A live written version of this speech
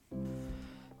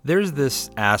There's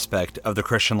this aspect of the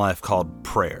Christian life called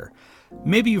prayer.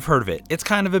 Maybe you've heard of it. It's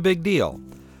kind of a big deal.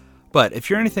 But if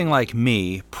you're anything like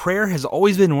me, prayer has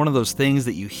always been one of those things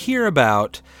that you hear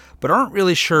about, but aren't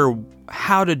really sure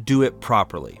how to do it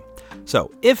properly.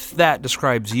 So if that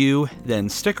describes you, then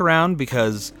stick around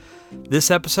because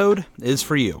this episode is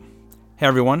for you. Hey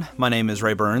everyone, my name is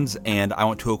Ray Burns, and I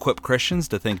want to equip Christians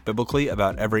to think biblically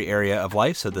about every area of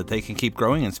life so that they can keep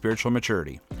growing in spiritual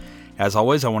maturity. As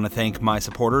always, I want to thank my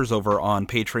supporters over on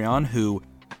Patreon who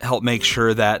help make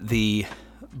sure that the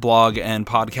blog and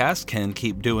podcast can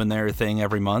keep doing their thing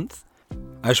every month.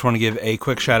 I just want to give a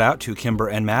quick shout out to Kimber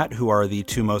and Matt, who are the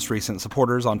two most recent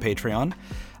supporters on Patreon.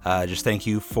 Just thank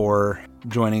you for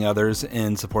joining others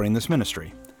in supporting this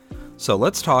ministry. So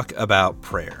let's talk about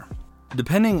prayer.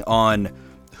 Depending on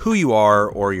who you are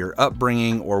or your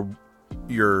upbringing or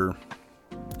your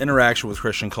interaction with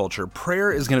Christian culture,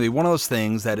 prayer is going to be one of those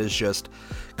things that is just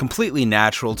completely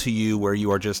natural to you, where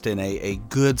you are just in a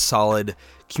good, solid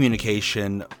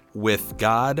communication with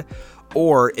God,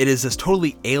 or it is this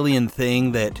totally alien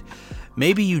thing that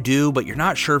maybe you do, but you're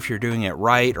not sure if you're doing it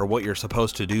right or what you're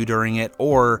supposed to do during it,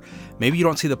 or maybe you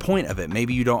don't see the point of it.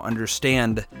 Maybe you don't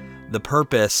understand the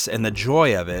purpose and the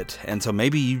joy of it, and so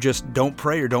maybe you just don't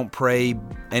pray or don't pray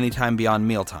anytime beyond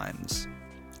meal times.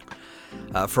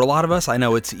 For a lot of us, I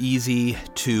know it's easy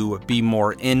to be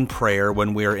more in prayer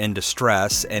when we're in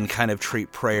distress and kind of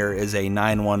treat prayer as a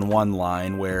 911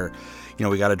 line where, you know,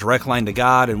 we got a direct line to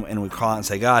God and we call out and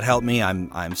say, God, help me,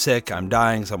 I'm sick, I'm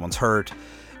dying, someone's hurt,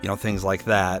 you know, things like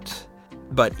that.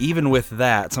 But even with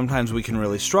that, sometimes we can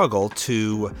really struggle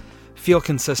to feel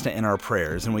consistent in our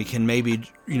prayers, and we can maybe,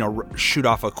 you know, shoot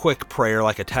off a quick prayer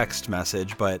like a text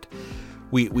message, but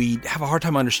we have a hard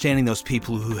time understanding those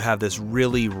people who have this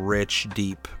really rich,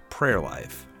 deep prayer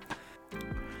life.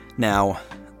 Now,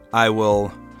 I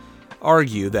will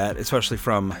argue that, especially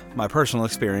from my personal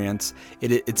experience,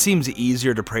 it seems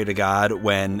easier to pray to God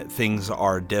when things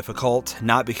are difficult,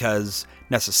 not because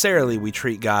necessarily we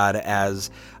treat God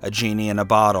as a genie in a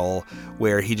bottle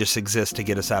where he just exists to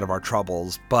get us out of our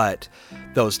troubles, but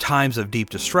those times of deep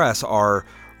distress are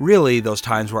really those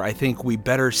times where I think we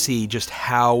better see just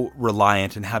how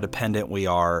reliant and how dependent we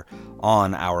are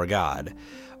on our God.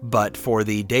 But for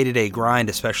the day-to-day grind,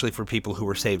 especially for people who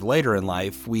were saved later in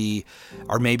life, we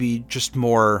are maybe just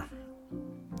more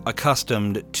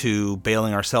accustomed to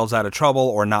bailing ourselves out of trouble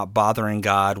or not bothering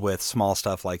God with small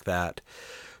stuff like that.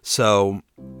 So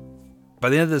by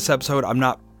the end of this episode, I'm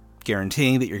not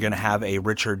guaranteeing that you're going to have a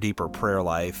richer, deeper prayer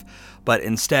life, but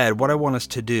instead, what I want us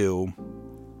to do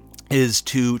is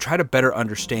to try to better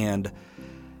understand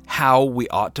how we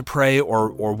ought to pray or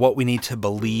what we need to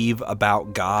believe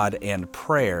about God and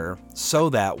prayer, so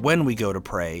that when we go to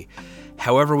pray,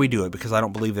 however we do it, because I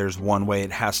don't believe there's one way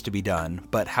it has to be done,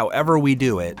 but however we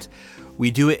do it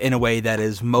in a way that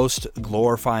is most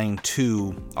glorifying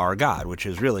to our God, which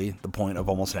is really the point of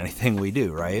almost anything we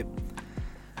do, right?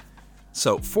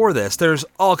 So for this, there's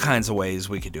all kinds of ways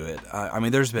we could do it.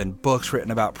 There's been books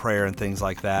written about prayer and things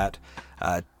like that.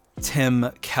 Tim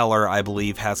Keller, I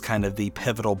believe, has kind of the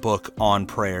pivotal book on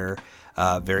prayer.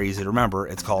 Very easy to remember.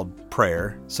 It's called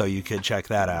Prayer, so you could check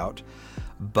that out.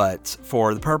 But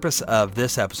for the purpose of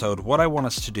this episode, what I want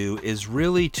us to do is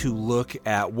really to look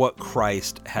at what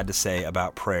Christ had to say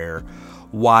about prayer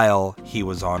while he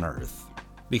was on earth.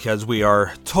 Because we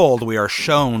are told, we are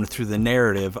shown through the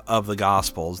narrative of the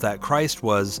Gospels that Christ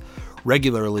was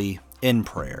regularly in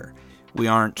prayer. We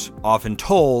aren't often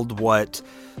told what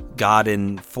God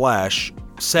in flesh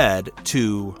said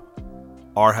to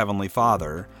our Heavenly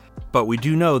Father, but we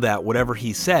do know that whatever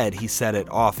he said it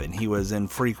often. He was in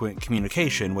frequent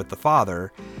communication with the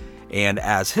Father, and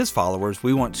as his followers,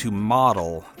 we want to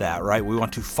model that, right? We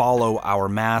want to follow our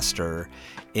Master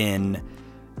in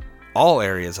all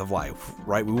areas of life,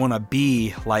 right? We want to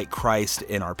be like Christ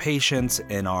in our patience,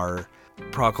 in our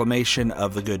proclamation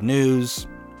of the good news,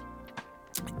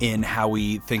 in how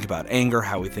we think about anger,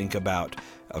 how we think about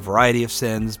a variety of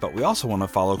sins, but we also want to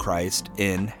follow Christ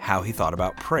in how he thought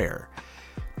about prayer.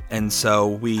 And so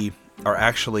we are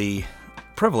actually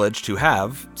privileged to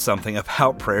have something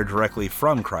about prayer directly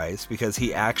from Christ, because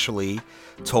he actually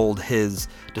told his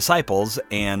disciples,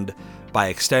 and by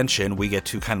extension, we get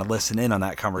to kind of listen in on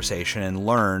that conversation and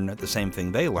learn the same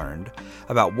thing they learned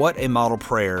about what a model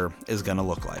prayer is going to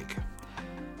look like.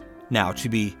 Now, to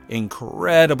be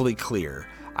incredibly clear,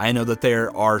 I know that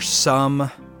there are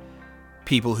some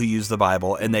people who use the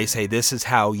Bible and they say this is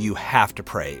how you have to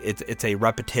pray. It's a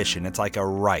repetition. It's like a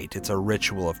rite. It's a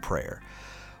ritual of prayer.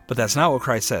 But that's not what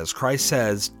Christ says. Christ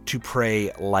says to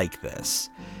pray like this.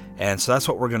 And so that's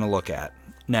what we're going to look at.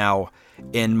 Now,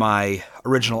 In my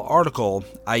original article,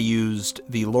 I used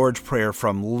the Lord's Prayer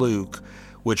from Luke,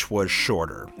 which was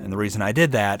shorter. And the reason I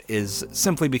did that is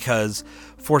simply because,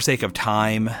 for sake of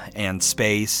time and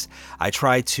space, I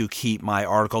try to keep my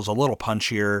articles a little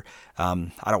punchier.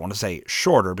 I don't want to say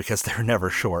shorter because they're never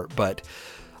short, but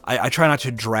I try not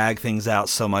to drag things out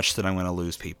so much that I'm going to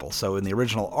lose people. So in the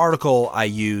original article, I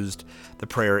used the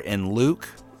prayer in Luke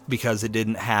because it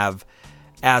didn't have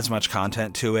as much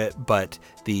content to it, but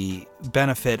the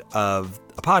benefit of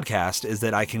a podcast is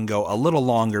that I can go a little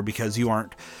longer because you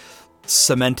aren't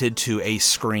cemented to a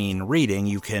screen reading.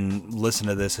 You can listen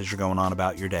to this as you're going on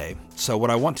about your day. So what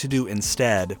I want to do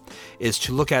instead is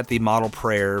to look at the model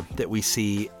prayer that we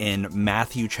see in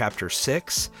Matthew chapter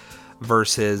 6,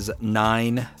 verses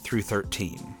 9 through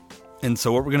 13. And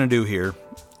so what we're going to do here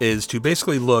is to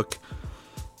basically look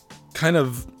kind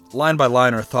of line by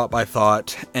line or thought by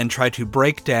thought and try to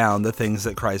break down the things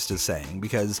that Christ is saying,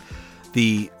 because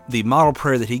the model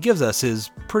prayer that he gives us is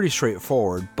pretty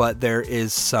straightforward, but there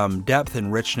is some depth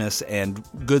and richness and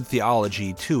good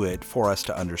theology to it for us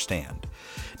to understand.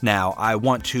 Now, I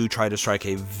want to try to strike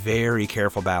a very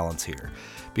careful balance here,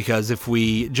 because if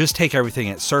we just take everything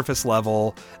at surface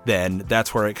level, then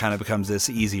that's where it kind of becomes this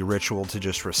easy ritual to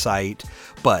just recite.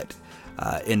 But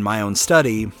in my own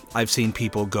study, I've seen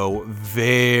people go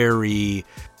very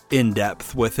in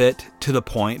depth with it to the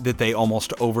point that they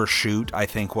almost overshoot, I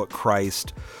think, what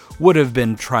Christ would have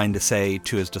been trying to say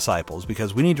to his disciples,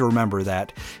 because we need to remember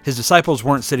that his disciples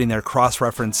weren't sitting there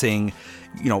cross-referencing,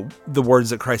 the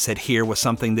words that Christ said here with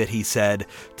something that he said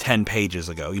 10 pages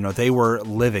ago. They were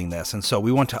living this. And so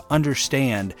we want to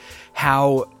understand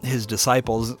how his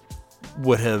disciples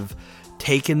would have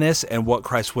taken this and what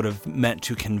Christ would have meant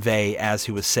to convey as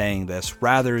he was saying this,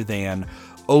 rather than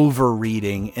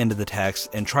over-reading into the text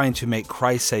and trying to make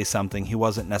Christ say something he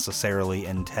wasn't necessarily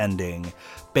intending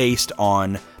based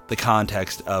on the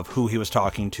context of who he was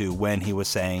talking to, when he was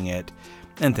saying it,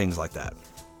 and things like that.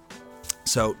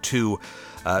 So to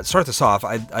start this off,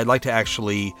 I'd like to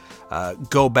actually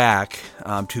go back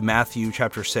to Matthew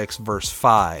chapter 6, verse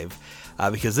 5,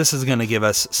 because this is going to give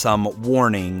us some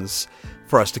warnings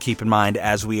for us to keep in mind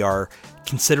as we are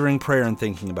considering prayer and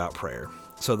thinking about prayer.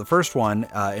 So the first one,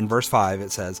 in verse 5,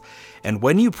 it says, "And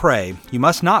when you pray, you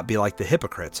must not be like the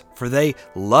hypocrites, for they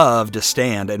love to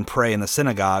stand and pray in the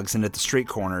synagogues and at the street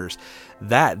corners,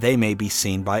 that they may be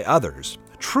seen by others.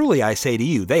 Truly I say to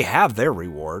you, they have their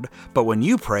reward. But when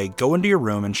you pray, go into your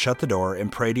room and shut the door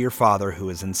and pray to your Father who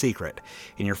is in secret.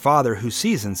 And your Father who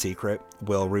sees in secret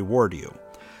will reward you."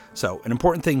 So an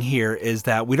important thing here is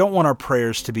that we don't want our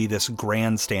prayers to be this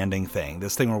grandstanding thing,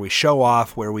 this thing where we show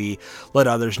off, where we let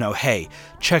others know, hey,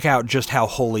 check out just how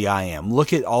holy I am.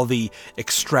 Look at all the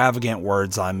extravagant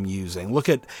words I'm using. Look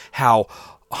at how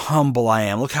humble I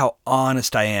am. Look how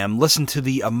honest I am. Listen to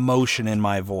the emotion in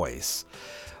my voice.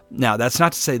 Now, that's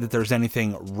not to say that there's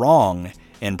anything wrong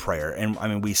in prayer. And I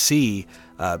mean, we see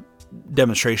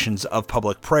demonstrations of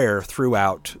public prayer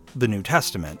throughout the New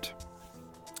Testament.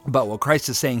 But what Christ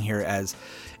is saying here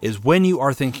is when you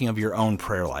are thinking of your own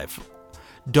prayer life,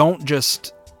 don't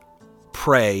just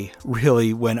pray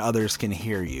really when others can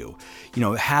hear you.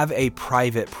 Have a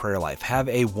private prayer life. Have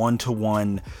a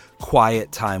one-to-one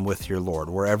quiet time with your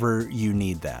Lord wherever you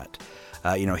need that.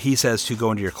 He says to go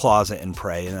into your closet and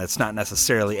pray, and that's not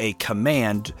necessarily a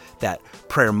command that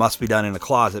prayer must be done in a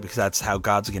closet, because that's how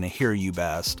God's going to hear you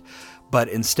best. But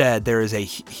instead, there is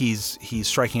he's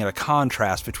striking at a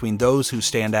contrast between those who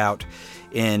stand out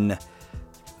in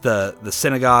the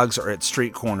synagogues or at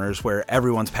street corners where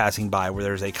everyone's passing by, where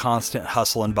there's a constant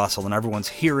hustle and bustle and everyone's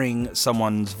hearing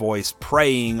someone's voice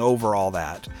praying over all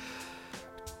that.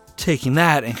 Taking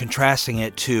that and contrasting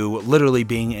it to literally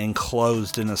being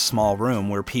enclosed in a small room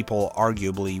where people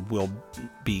arguably will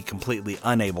be completely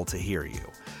unable to hear you.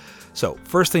 So,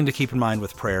 first thing to keep in mind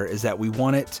with prayer is that we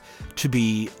want it to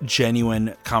be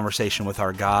genuine conversation with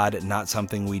our God, not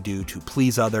something we do to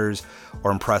please others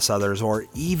or impress others, or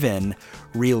even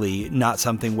really not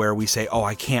something where we say, oh,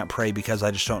 I can't pray because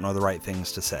I just don't know the right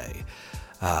things to say.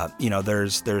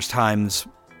 There's times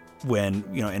when,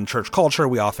 in church culture,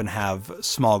 we often have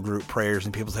small group prayers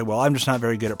and people say, well, I'm just not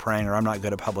very good at praying, or I'm not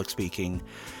good at public speaking.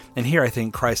 And here I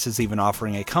think Christ is even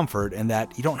offering a comfort in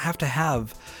that you don't have to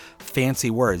have fancy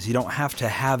words. You don't have to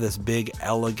have this big,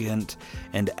 elegant,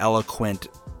 and eloquent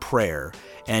prayer.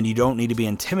 And you don't need to be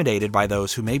intimidated by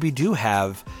those who maybe do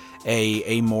have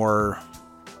a more,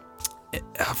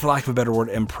 for lack of a better word,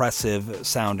 impressive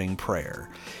sounding prayer.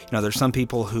 There's some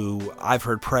people who I've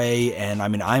heard pray, and I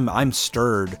mean, I'm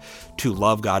stirred to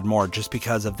love God more just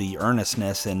because of the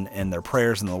earnestness in their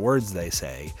prayers and the words they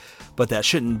say. But that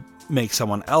shouldn't make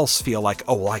someone else feel like,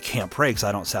 oh, well, I can't pray because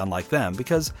I don't sound like them,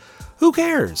 because who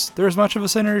cares? They're as much of a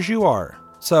sinner as you are.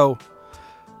 So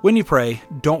when you pray,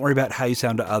 don't worry about how you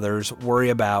sound to others. Worry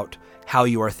about how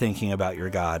you are thinking about your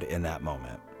God in that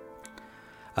moment.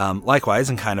 Likewise,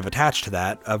 and kind of attached to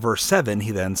that, verse 7,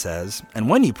 he then says, "And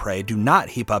when you pray, do not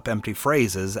heap up empty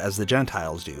phrases as the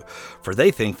Gentiles do, for they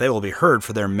think they will be heard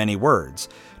for their many words.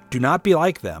 Do not be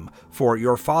like them, for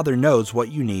your Father knows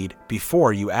what you need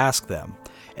before you ask them."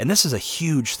 And this is a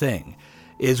huge thing,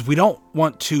 is we don't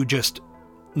want to just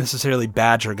necessarily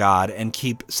badger God and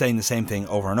keep saying the same thing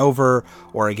over and over,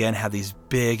 or again have these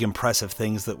big impressive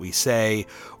things that we say,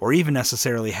 or even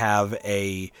necessarily have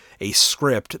a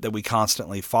script that we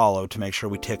constantly follow to make sure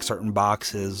we tick certain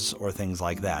boxes or things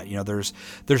like that. You know,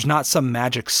 there's not some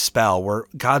magic spell where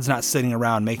God's not sitting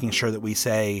around making sure that we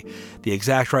say the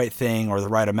exact right thing or the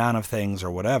right amount of things or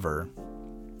whatever.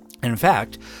 And in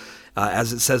fact,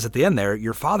 as it says at the end there,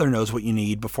 your Father knows what you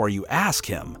need before you ask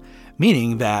him.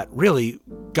 Meaning that really,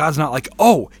 God's not like,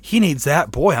 oh, he needs that.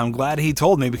 Boy, I'm glad he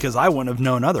told me because I wouldn't have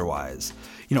known otherwise.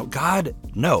 You know, God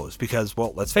knows because,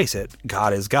 well, let's face it,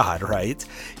 God is God, right?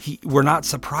 We're not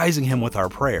surprising him with our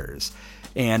prayers.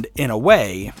 And in a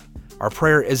way, our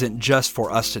prayer isn't just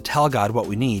for us to tell God what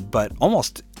we need, but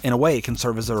almost in a way it can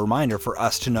serve as a reminder for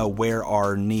us to know where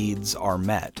our needs are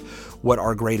met, what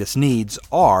our greatest needs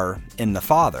are in the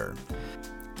Father.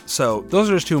 So those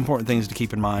are just two important things to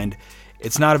keep in mind.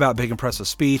 It's not about big impressive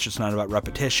speech. It's not about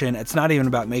repetition. It's not even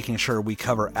about making sure we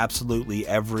cover absolutely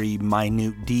every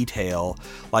minute detail,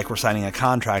 like we're signing a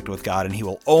contract with God and he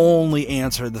will only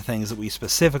answer the things that we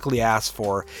specifically ask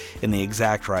for in the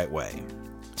exact right way.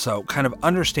 So kind of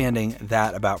understanding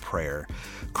that about prayer.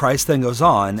 Christ then goes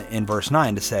on in verse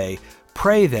 9 to say,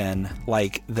 "Pray then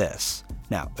like this."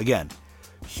 Now, again,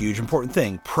 huge important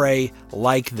thing. Pray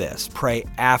like this. Pray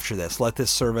after this. Let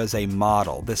this serve as a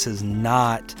model. This is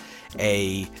not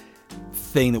a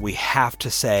thing that we have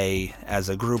to say as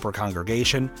a group or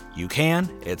congregation. You can.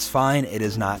 It's fine. It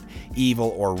is not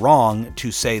evil or wrong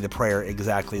to say the prayer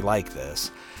exactly like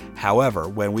this. However,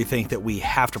 when we think that we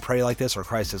have to pray like this or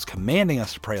Christ is commanding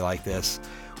us to pray like this,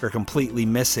 we're completely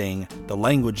missing the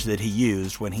language that he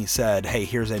used when he said, hey,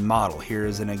 here's a model,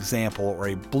 here's an example or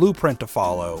a blueprint to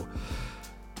follow,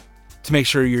 to make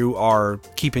sure you are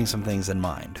keeping some things in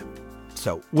mind.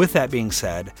 So with that being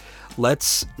said,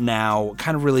 let's now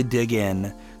kind of really dig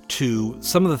in to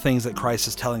some of the things that Christ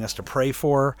is telling us to pray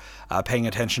for, paying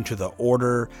attention to the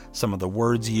order, some of the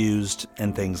words used,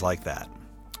 and things like that.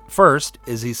 First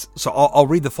is I'll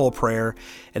read the full prayer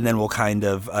and then we'll kind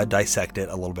of dissect it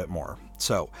a little bit more.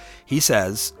 So he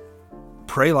says,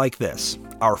 "Pray like this,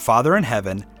 Our Father in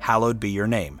heaven, hallowed be your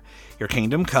name. Your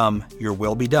kingdom come, your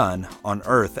will be done, on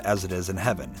earth as it is in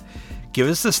heaven. Give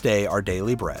us this day our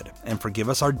daily bread, and forgive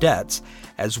us our debts,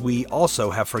 as we also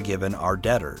have forgiven our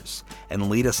debtors. And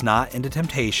lead us not into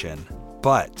temptation,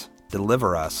 but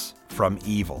deliver us from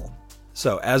evil."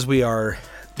 So as we are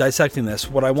dissecting this,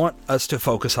 what I want us to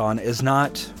focus on is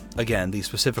not, again, these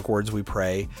specific words we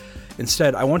pray.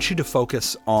 Instead, I want you to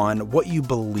focus on what you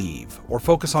believe, or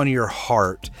focus on your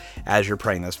heart as you're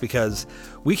praying this, because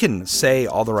we can say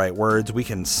all the right words, we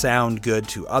can sound good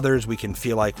to others, we can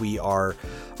feel like we are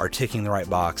ticking the right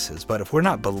boxes, but if we're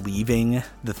not believing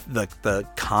the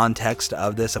context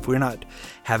of this, if we're not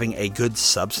having a good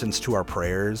substance to our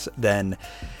prayers, then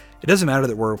it doesn't matter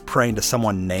that we're praying to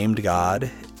someone named God.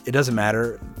 It doesn't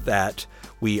matter that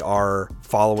we are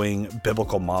following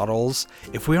biblical models.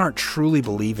 If we aren't truly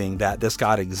believing that this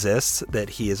God exists, that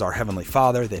he is our heavenly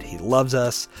Father, that he loves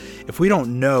us, if we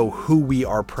don't know who we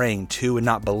are praying to and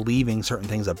not believing certain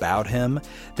things about him,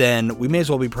 then we may as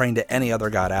well be praying to any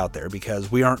other God out there,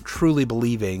 because we aren't truly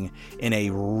believing in a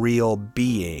real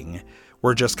being.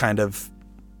 We're just kind of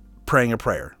praying a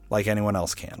prayer like anyone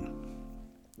else can.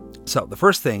 So the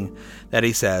first thing that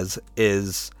he says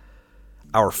is,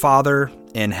 Our Father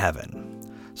in heaven.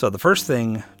 So the first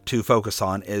thing to focus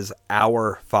on is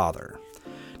our Father.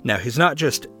 Now, he's not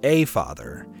just a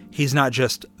father. He's not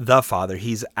just the Father.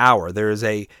 He's our. There is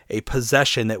a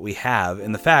possession that we have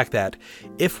in the fact that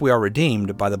if we are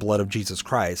redeemed by the blood of Jesus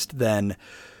Christ, then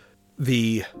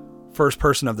the first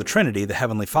person of the Trinity, the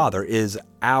Heavenly Father, is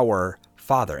our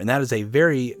Father. And that is a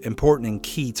very important and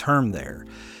key term there,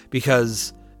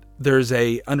 because there's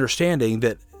a understanding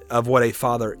that of what a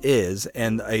father is,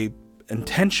 and a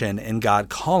intention in God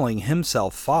calling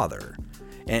himself Father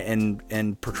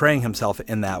and portraying himself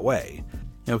in that way.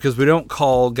 You know, because we don't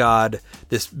call God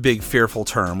this big fearful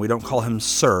term. We don't call him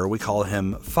Sir. We call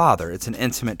him Father. It's an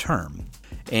intimate term.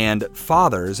 And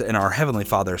fathers, and our Heavenly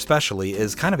Father especially,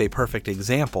 is kind of a perfect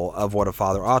example of what a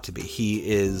father ought to be. He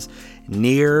is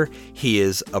near, he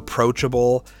is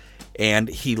approachable, and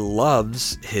he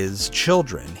loves his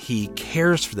children. He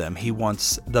cares for them. He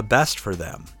wants the best for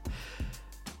them.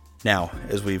 Now,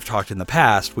 as we've talked in the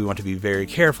past, we want to be very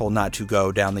careful not to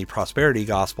go down the prosperity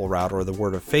gospel route or the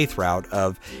word of faith route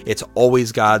of it's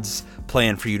always God's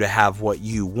plan for you to have what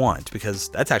you want, because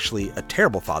that's actually a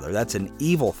terrible father. That's an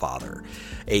evil father.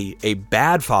 A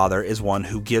bad father is one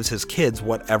who gives his kids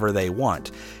whatever they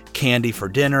want. Candy for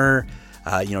dinner,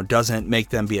 doesn't make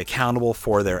them be accountable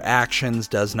for their actions,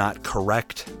 does not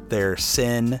correct their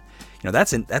sin.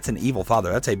 That's an evil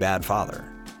father. That's a bad father.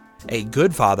 A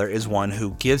good father is one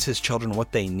who gives his children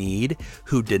what they need,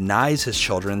 who denies his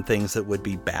children things that would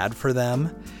be bad for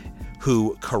them,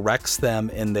 who corrects them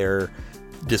in their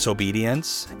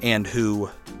disobedience, and who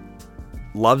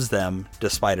loves them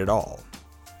despite it all.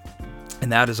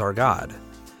 And that is our God.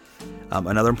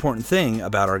 Another important thing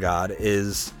about our God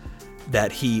is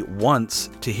that he wants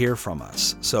to hear from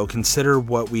us. So consider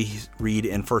what we read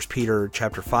in 1 Peter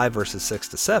chapter 5, verses 6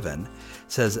 to 7. It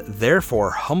says,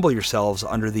 "Therefore humble yourselves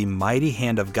under the mighty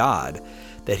hand of God,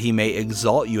 that he may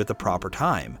exalt you at the proper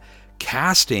time,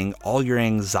 casting all your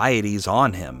anxieties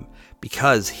on him,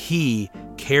 because he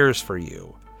cares for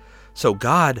you." So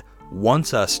God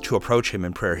wants us to approach him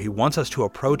in prayer. He wants us to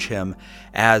approach him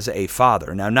as a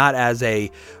father. Now, not as a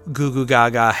goo goo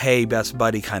gaga, hey, best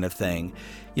buddy kind of thing.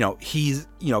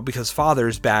 Because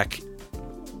fathers back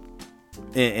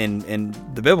in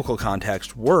the biblical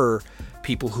context were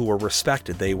people who were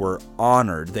respected. They were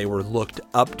honored. They were looked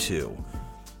up to.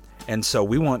 And so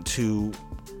we want to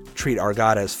treat our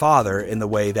God as Father in the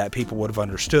way that people would have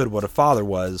understood what a father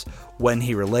was when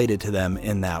he related to them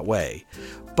in that way.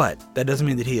 But that doesn't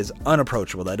mean that he is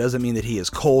unapproachable. That doesn't mean that he is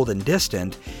cold and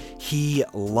distant. He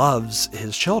loves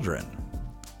his children.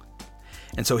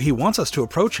 And so he wants us to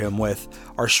approach him with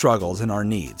our struggles and our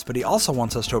needs, but he also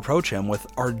wants us to approach him with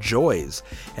our joys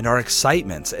and our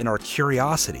excitements and our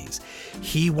curiosities.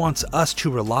 He wants us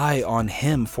to rely on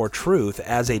him for truth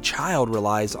as a child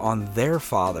relies on their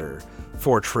father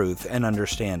for truth and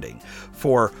understanding.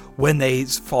 For when they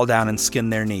fall down and skin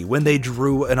their knee, when they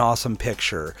drew an awesome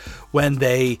picture, when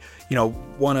they,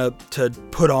 want to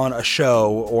put on a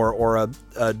show or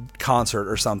a concert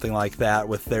or something like that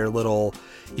with their little,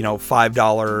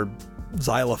 $5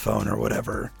 xylophone or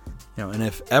whatever. And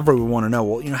if ever we want to know,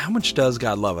 well, how much does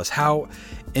God love us? How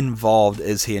involved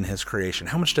is he in his creation?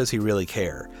 How much does he really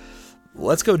care?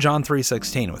 Let's go John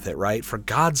 3:16 with it, right? "For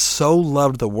God so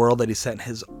loved the world that he sent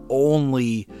his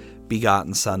only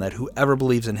begotten Son, that whoever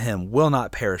believes in him will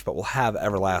not perish but will have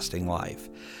everlasting life."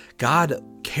 God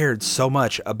cared so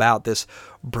much about this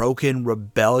broken,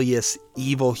 rebellious,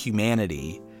 evil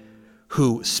humanity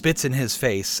who spits in his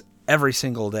face every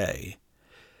single day,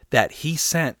 that he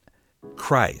sent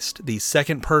Christ, the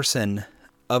second person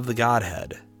of the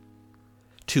Godhead,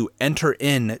 to enter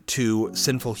into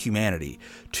sinful humanity,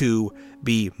 to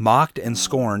be mocked and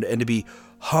scorned, and to be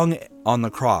hung on the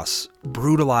cross,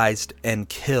 brutalized and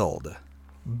killed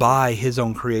by his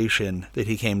own creation that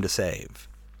he came to save.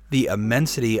 The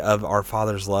immensity of our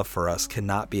Father's love for us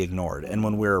cannot be ignored. And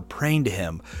when we're praying to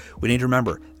him, we need to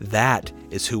remember that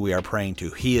is who we are praying to.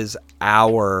 He is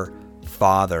our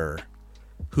Father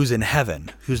who's in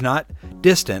heaven, who's not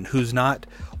distant, who's not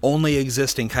only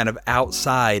existing kind of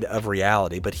outside of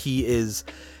reality, but he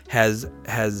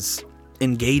has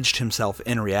engaged himself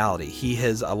in reality. He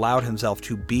has allowed himself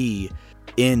to be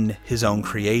in his own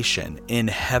creation, in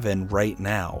heaven right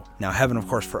now. Now, heaven, of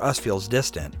course, for us feels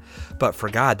distant, but for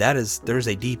God, there's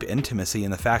a deep intimacy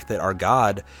in the fact that our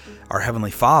God, our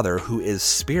Heavenly Father, who is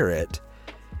Spirit,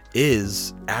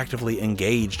 is actively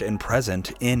engaged and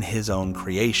present in his own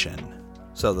creation.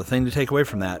 So the thing to take away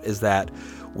from that is that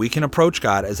we can approach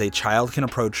God as a child can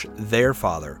approach their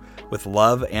father, with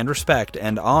love and respect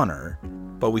and honor,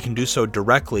 but we can do so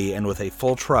directly and with a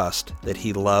full trust that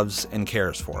he loves and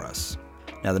cares for us.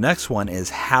 Now, the next one is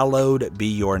hallowed be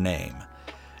your name.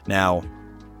 Now,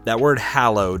 that word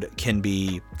hallowed can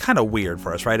be kind of weird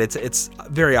for us, right? It's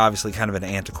very obviously kind of an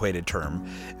antiquated term.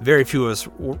 Very few of us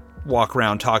walk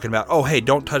around talking about, oh, hey,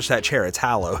 don't touch that chair, it's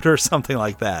hallowed, or something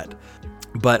like that.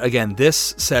 But again,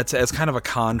 this sets as kind of a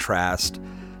contrast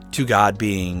to God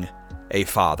being a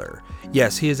father.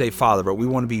 Yes, he is a father, but we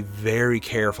want to be very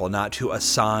careful not to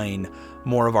assign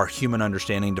more of our human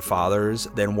understanding to fathers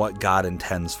than what God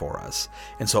intends for us.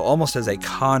 And so almost as a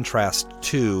contrast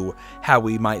to how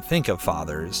we might think of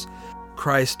fathers,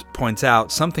 Christ points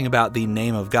out something about the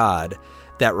name of God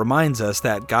that reminds us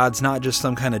that God's not just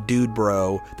some kind of dude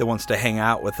bro that wants to hang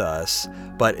out with us,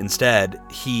 but instead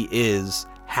he is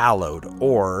hallowed,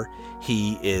 or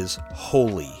he is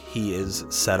holy. He is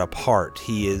set apart.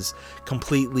 He is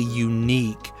completely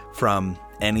unique from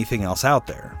anything else out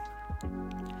there.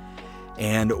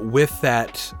 And with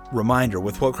that reminder,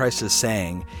 with what Christ is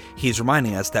saying, he's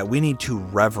reminding us that we need to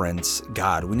reverence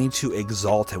God. We need to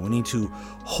exalt him. We need to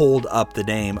hold up the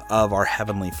name of our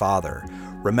Heavenly Father,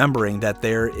 remembering that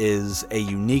there is a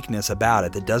uniqueness about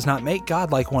it that does not make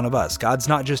God like one of us. God's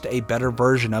not just a better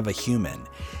version of a human.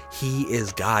 He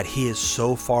is God. He is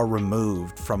so far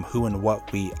removed from who and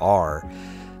what we are,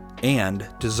 and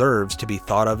deserves to be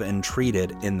thought of and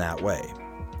treated in that way.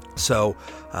 So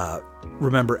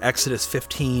remember Exodus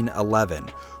 15:11.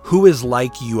 Who is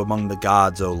like you among the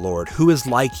gods, O Lord? Who is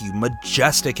like you,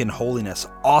 majestic in holiness,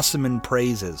 awesome in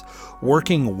praises,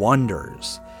 working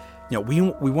wonders? You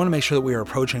know, we want to make sure that we are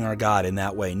approaching our God in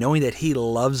that way, knowing that he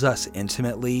loves us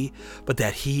intimately, but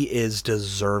that he is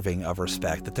deserving of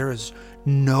respect, that there is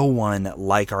no one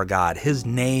like our God. His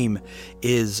name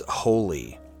is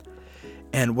holy.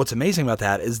 And what's amazing about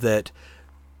that is that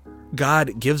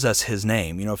God gives us his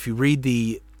name. You know, if you read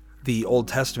the Old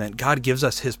Testament, God gives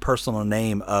us his personal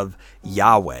name of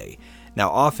Yahweh. Now,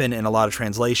 often in a lot of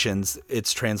translations,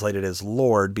 it's translated as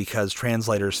Lord because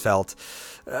translators felt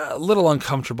a little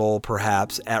uncomfortable,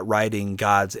 perhaps, at writing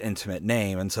God's intimate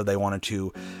name. And so they wanted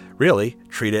to really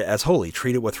treat it as holy,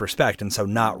 treat it with respect. And so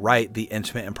not write the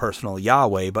intimate and personal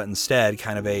Yahweh, but instead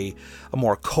kind of a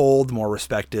more cold, more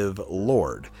respective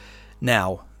Lord.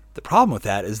 Now, the problem with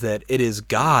that is that it is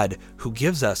God who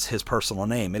gives us his personal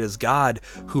name. It is God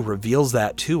who reveals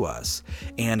that to us.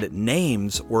 And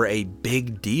names were a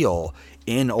big deal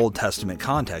in Old Testament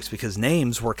context because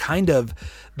names were kind of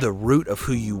the root of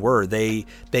who you were. They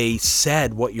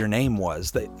said what your name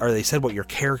was, they said what your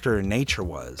character and nature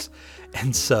was.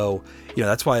 And so, you know,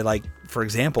 that's why, like, for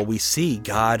example, we see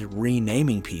God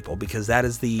renaming people because that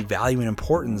is the value and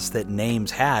importance that names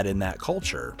had in that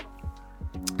culture.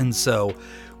 And so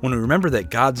when we remember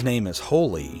that God's name is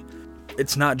holy,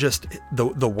 it's not just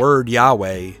the word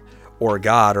Yahweh or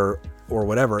God or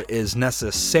whatever is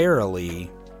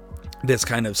necessarily this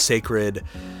kind of sacred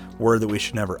word that we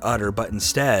should never utter, but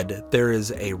instead there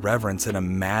is a reverence and a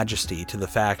majesty to the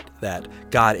fact that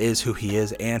God is who he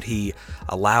is, and he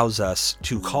allows us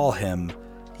to call him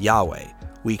Yahweh.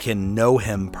 We can know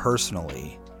him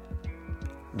personally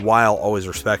while always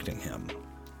respecting him.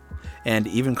 And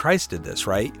even Christ did this,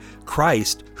 right?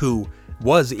 Christ, who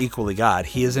was equally God,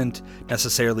 he isn't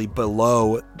necessarily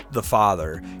below the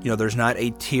Father. You know, there's not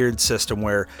a tiered system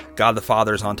where God the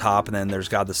Father is on top and then there's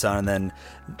God the Son and then,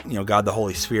 you know, God the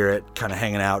Holy Spirit kind of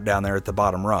hanging out down there at the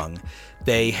bottom rung.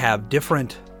 They have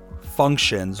different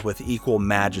functions with equal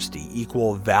majesty,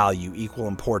 equal value, equal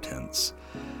importance.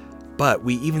 But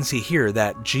we even see here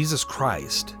that Jesus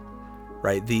Christ,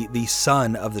 right, the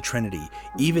Son of the Trinity,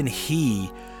 even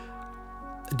he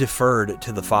deferred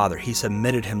to the Father. He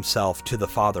submitted himself to the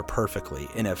Father perfectly.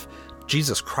 And if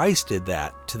Jesus Christ did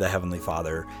that to the Heavenly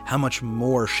Father, how much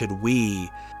more should we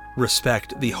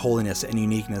respect the holiness and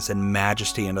uniqueness and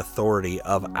majesty and authority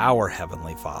of our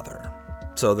Heavenly Father?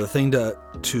 So the thing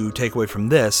to take away from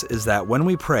this is that when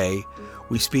we pray,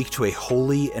 we speak to a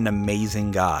holy and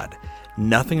amazing God.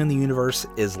 Nothing in the universe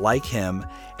is like him,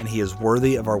 and he is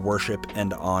worthy of our worship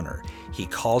and honor. He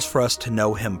calls for us to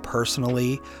know him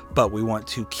personally, but we want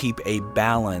to keep a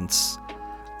balance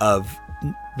of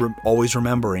always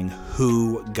remembering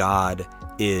who God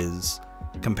is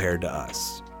compared to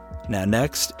us. Now,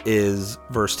 next is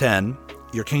verse 10,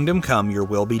 "Your kingdom come, your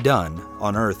will be done,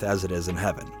 on earth as it is in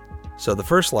heaven." So the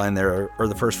first line there, or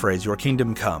the first phrase, "your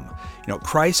kingdom come." You know,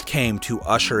 Christ came to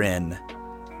usher in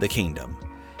the kingdom.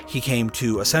 He came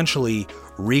to essentially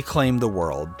reclaim the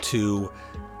world, to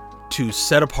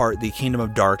set apart the kingdom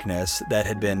of darkness that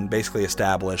had been basically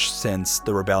established since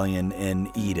the rebellion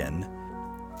in Eden,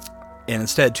 and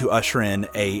instead to usher in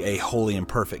a holy and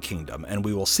perfect kingdom. And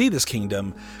we will see this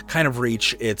kingdom kind of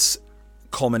reach its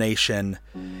culmination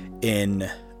in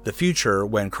the future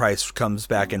when Christ comes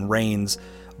back and reigns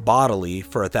bodily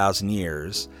for 1,000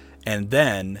 years. And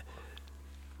then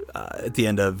at the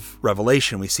end of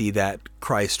Revelation, we see that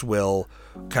Christ will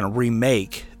kind of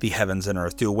remake the heavens and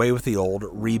earth, do away with the old,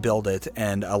 rebuild it,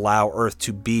 and allow earth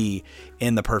to be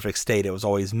in the perfect state it was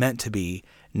always meant to be,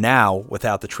 now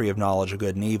without the tree of knowledge of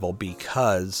good and evil,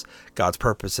 because God's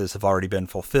purposes have already been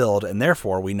fulfilled, and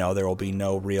therefore we know there will be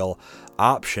no real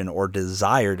option or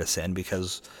desire to sin,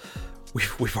 because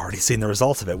we've already seen the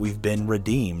results of it. We've been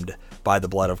redeemed by the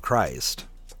blood of Christ,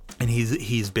 and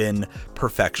he's been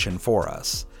perfection for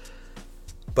us.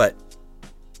 But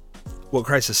what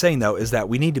Christ is saying, though, is that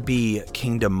we need to be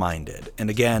kingdom-minded. And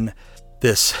again,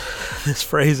 this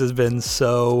phrase has been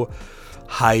so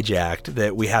hijacked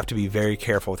that we have to be very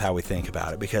careful with how we think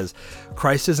about it, because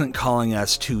Christ isn't calling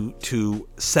us to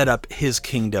set up his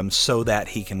kingdom so that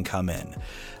he can come in.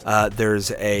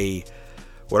 There's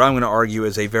what I'm going to argue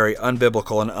is a very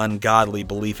unbiblical and ungodly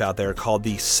belief out there called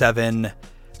the seven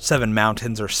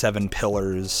mountains or seven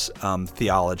pillars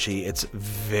theology. It's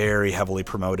very heavily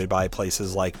promoted by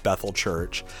places like Bethel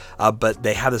Church, but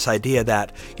they have this idea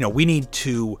that we need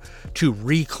to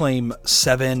reclaim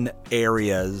 7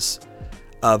 areas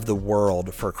of the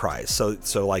world for Christ.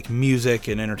 So like music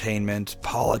and entertainment,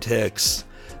 politics,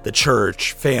 the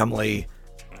church, family.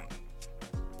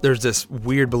 There's this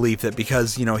weird belief that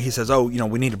because, he says,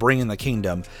 we need to bring in the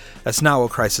kingdom. That's not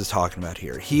what Christ is talking about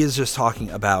here. He is just talking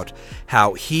about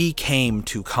how he came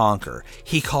to conquer.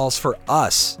 He calls for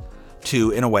us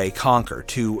to, in a way, conquer,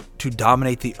 to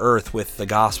dominate the earth with the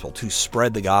gospel, to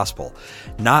spread the gospel.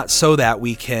 Not so that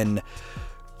we can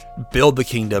build the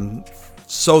kingdom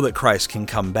so that Christ can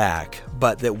come back,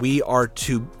 but that we are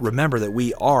to remember that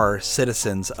we are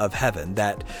citizens of heaven,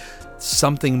 that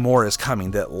something more is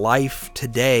coming, that life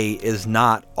today is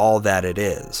not all that it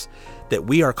is, that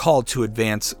we are called to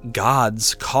advance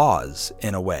God's cause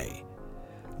in a way,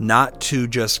 not to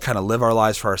just kind of live our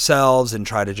lives for ourselves and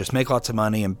try to just make lots of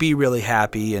money and be really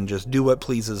happy and just do what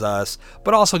pleases us,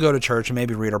 but also go to church and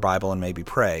maybe read our Bible and maybe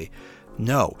pray.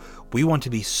 No, we want to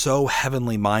be so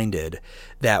heavenly minded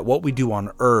that what we do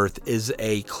on earth is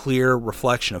a clear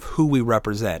reflection of who we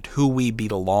represent, who we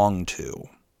belong to.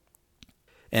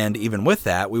 And even with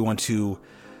that, we want to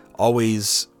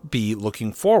always be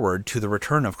looking forward to the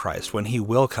return of Christ when he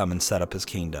will come and set up his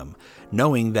kingdom,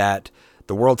 knowing that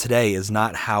the world today is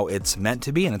not how it's meant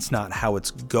to be and it's not how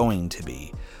it's going to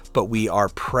be. But we are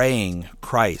praying,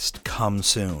 Christ, come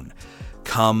soon.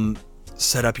 Come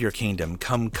set up your kingdom.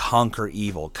 Come conquer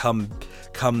evil. Come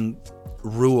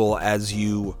rule as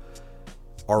you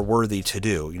are worthy to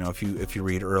do. If you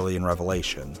read early in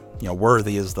Revelation,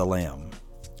 worthy is the Lamb.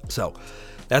 So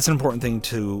that's an important thing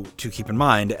to keep in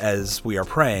mind as we are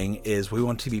praying, is we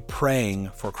want to be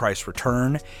praying for Christ's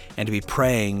return and to be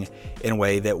praying in a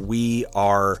way that we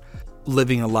are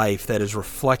living a life that is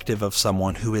reflective of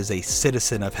someone who is a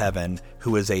citizen of heaven,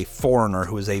 who is a foreigner,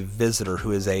 who is a visitor,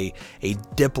 who is a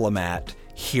diplomat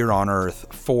here on earth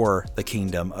for the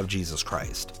kingdom of Jesus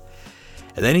Christ.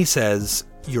 And then he says,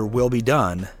 your will be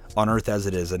done on earth as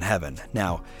it is in heaven.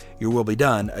 Now, your will be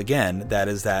done, again, that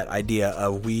is that idea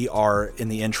of we are in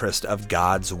the interest of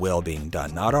God's will being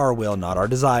done. Not our will, not our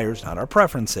desires, not our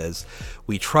preferences.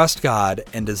 We trust God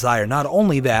and desire not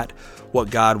only that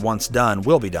what God wants done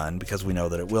will be done, because we know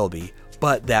that it will be,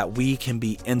 but that we can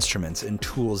be instruments and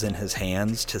tools in his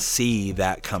hands to see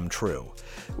that come true.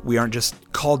 We aren't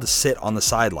just called to sit on the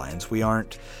sidelines. We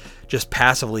aren't just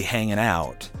passively hanging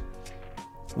out.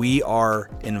 We are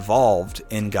involved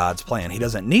in God's plan. He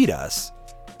doesn't need us,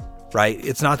 right?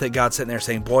 It's not that God's sitting there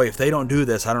saying, boy, if they don't do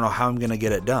this, I don't know how I'm going to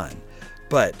get it done.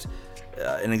 But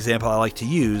an example I like to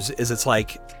use is it's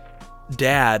like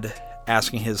dad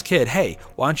asking his kid, hey,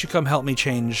 why don't you come help me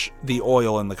change the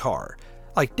oil in the car?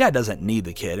 Like, dad doesn't need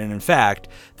the kid. And in fact,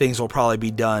 things will probably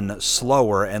be done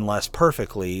slower and less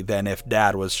perfectly than if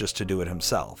dad was just to do it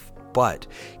himself. But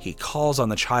he calls on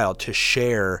the child to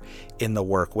share in the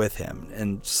work with him.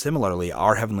 And similarly,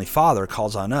 our Heavenly Father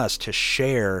calls on us to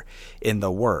share in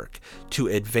the work, to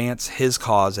advance his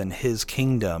cause and his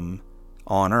kingdom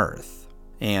on earth.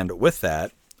 And with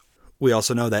that, we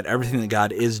also know that everything that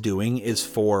God is doing is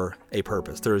for a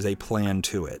purpose. There is a plan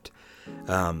to it.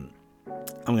 I'm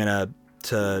going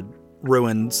to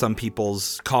ruin some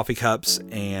people's coffee cups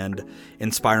and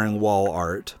inspiring wall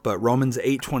art, but Romans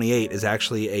 8:28 is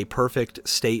actually a perfect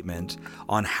statement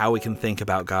on how we can think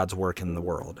about God's work in the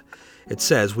world. It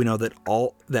says, we know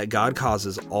that God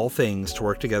causes all things to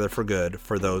work together for good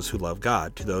for those who love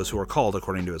God, to those who are called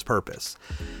according to his purpose.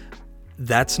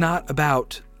 That's not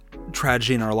about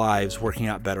tragedy in our lives working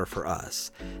out better for us.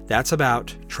 That's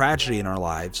about tragedy in our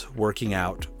lives working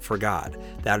out for God.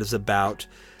 That is about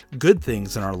good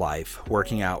things in our life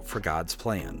working out for God's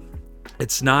plan.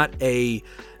 It's not a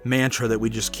mantra that we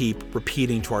just keep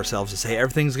repeating to ourselves to say,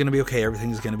 everything's going to be okay,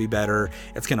 everything's going to be better,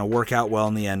 it's going to work out well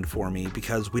in the end for me,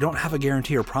 because we don't have a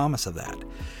guarantee or promise of that.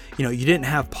 You didn't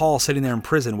have Paul sitting there in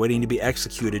prison waiting to be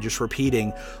executed, just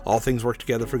repeating, all things work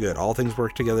together for good, all things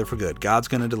work together for good, God's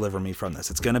going to deliver me from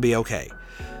this, it's going to be okay.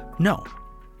 No.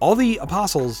 All the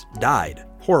apostles died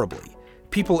horribly.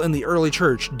 People in the early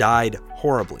church died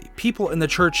horribly. People in the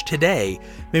church today,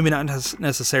 maybe not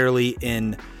necessarily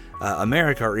in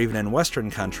America or even in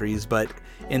Western countries, but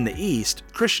in the East,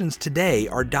 Christians today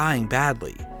are dying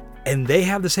badly. And they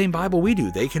have the same Bible we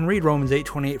do. They can read Romans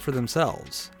 8:28 for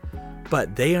themselves.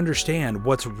 but they understand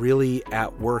what's really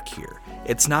at work here.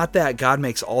 It's not that God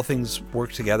makes all things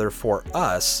work together for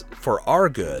us, for our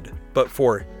good, but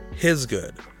for His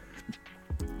good,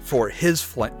 for His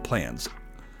plans.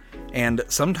 And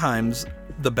sometimes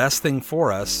the best thing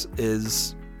for us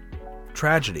is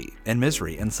tragedy and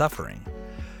misery and suffering.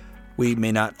 We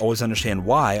may not always understand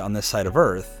why on this side of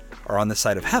earth or on this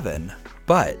side of heaven,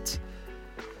 but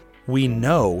we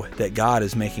know that God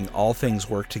is making all things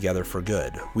work together for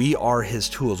good. We are His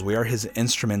tools. We are His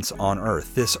instruments on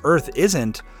earth. This earth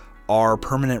isn't our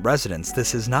permanent residence.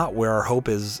 This is not where our hope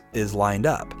is lined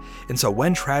up. And so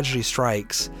when tragedy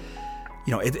strikes,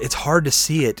 it's hard to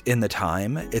see it in the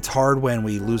time. It's hard when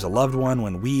we lose a loved one,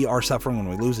 when we are suffering, when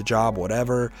we lose a job,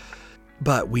 whatever.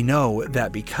 But we know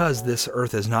that because this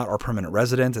earth is not our permanent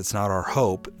residence, it's not our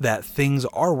hope, that things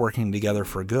are working together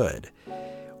for good.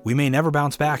 We may never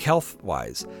bounce back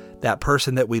health-wise. That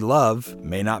person that we love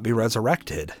may not be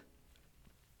resurrected.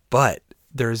 But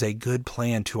there is a good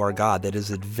plan to our God that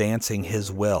is advancing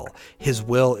His will. His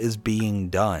will is being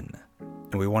done.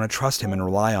 And we want to trust Him and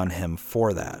rely on Him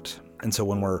for that. And so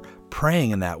when we're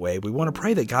praying in that way, we want to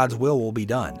pray that God's will be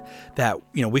done. That,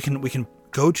 we can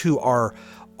go to our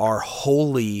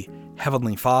holy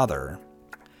Heavenly Father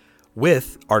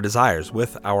with our desires,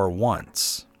 with our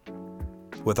wants,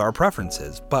 with our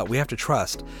preferences, but we have to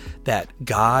trust that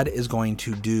God is going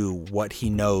to do what He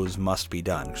knows must be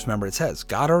done. Because remember, it says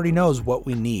God already knows what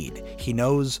we need. He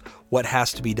knows what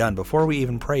has to be done before we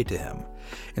even pray to Him.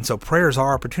 And so prayer is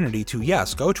our opportunity to,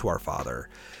 yes, go to our Father,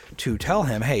 to tell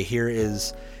Him, hey, here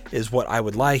is what I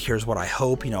would like. Here's what I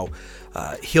hope,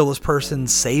 heal this person,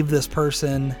 save this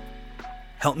person,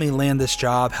 help me land this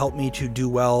job, help me to do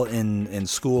well in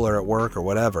school or at work or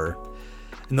whatever.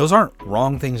 And those aren't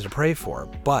wrong things to pray for,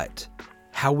 but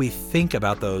how we think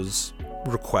about those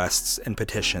requests and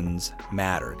petitions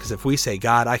matter. Because if we say,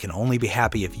 God, I can only be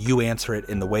happy if you answer it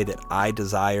in the way that I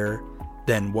desire,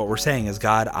 then what we're saying is,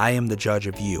 God, I am the judge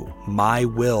of you. My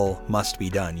will must be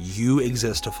done. You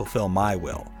exist to fulfill my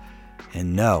will.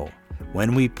 And no,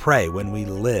 when we pray, when we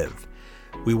live,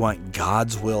 we want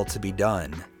God's will to be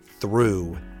done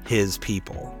through His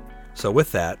people. So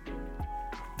with that,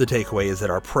 the takeaway is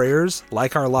that our prayers,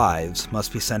 like our lives,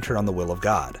 must be centered on the will of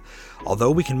God.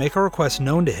 Although we can make our requests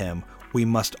known to Him, we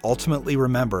must ultimately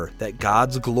remember that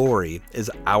God's glory is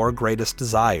our greatest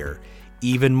desire,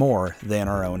 even more than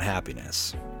our own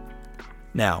happiness.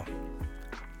 Now,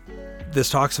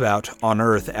 this talks about on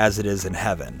earth as it is in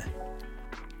heaven.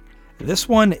 This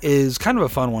one is kind of a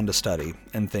fun one to study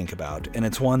and think about, and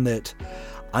it's one that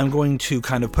I'm going to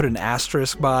kind of put an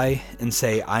asterisk by and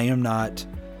say I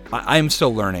am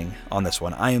still learning on this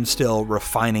one. I am still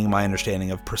refining my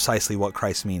understanding of precisely what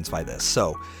Christ means by this.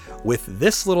 So with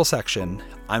this little section,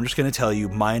 I'm just going to tell you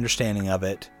my understanding of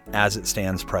it as it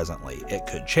stands presently. It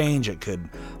could change, it could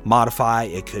modify,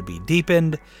 it could be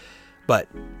deepened, but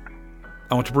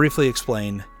I want to briefly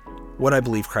explain what I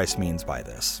believe Christ means by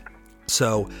this.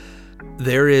 So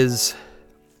there is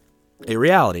a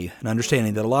reality, an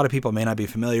understanding that a lot of people may not be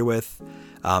familiar with.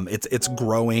 It's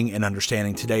growing in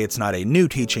understanding today. It's not a new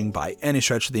teaching by any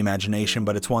stretch of the imagination,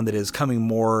 but it's one that is coming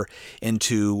more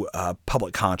into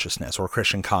public consciousness or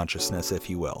Christian consciousness, if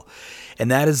you will.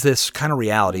 And that is this kind of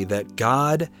reality that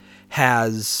God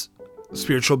has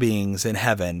spiritual beings in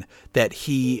heaven, that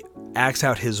He acts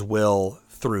out His will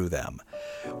through them.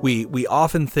 We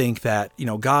often think that,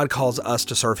 God calls us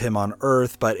to serve Him on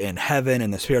earth, but in heaven,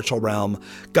 in the spiritual realm,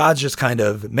 God's just kind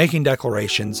of making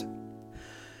declarations,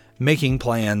 making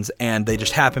plans, and they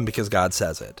just happen because God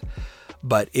says it.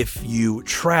 But if you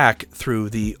track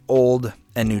through the Old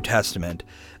and New Testament,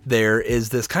 there is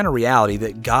this kind of reality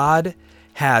that God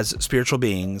has spiritual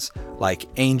beings like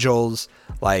angels,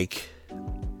 like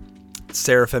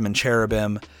seraphim and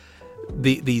cherubim,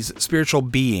 these spiritual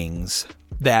beings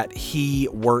that He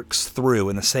works through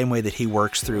in the same way that He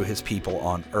works through His people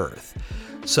on earth.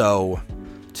 So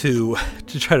to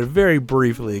try to very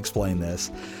briefly explain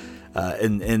this,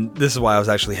 and this is why I was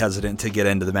actually hesitant to get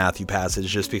into the Matthew passage,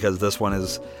 just because this one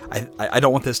is, I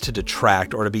don't want this to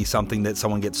detract or to be something that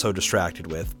someone gets so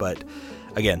distracted with. But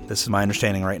again, this is my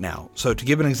understanding right now. So to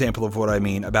give an example of what I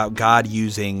mean about God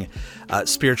using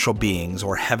spiritual beings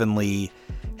or heavenly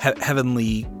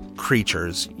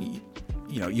creatures,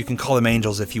 you can call them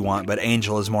angels if you want, but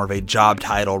angel is more of a job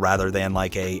title rather than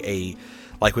like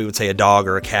like we would say a dog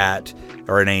or a cat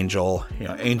or an angel.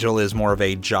 Angel is more of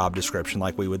a job description,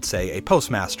 like we would say a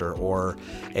postmaster or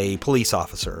a police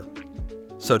officer.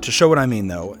 So to show what I mean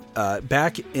though,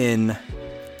 back in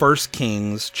 1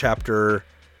 Kings chapter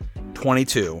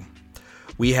 22,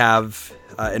 we have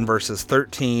in verses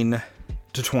 13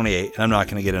 to 28, and I'm not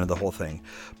going to get into the whole thing,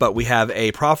 but we have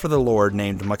a prophet of the Lord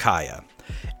named Micaiah,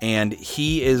 and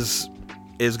he is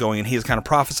going and he is kind of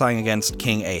prophesying against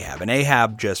King Ahab, and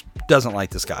Ahab just doesn't like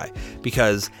this guy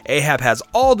because Ahab has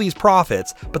all these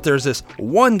prophets, but there's this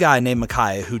one guy named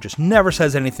Micaiah who just never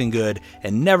says anything good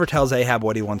and never tells Ahab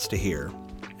what he wants to hear.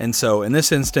 And so in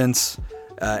this instance,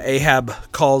 Ahab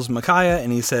calls Micaiah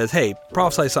and he says, hey,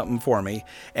 prophesy something for me.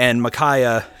 And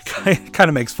Micaiah kind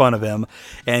of makes fun of him,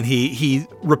 and he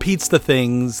repeats the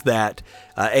things that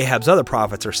Ahab's other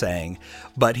prophets are saying,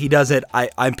 but he does it,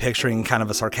 I'm picturing kind of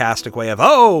a sarcastic way of,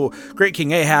 oh, great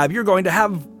King Ahab, you're going to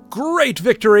have great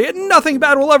victory and nothing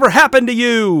bad will ever happen to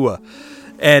you.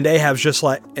 And Ahab's just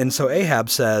like, and so Ahab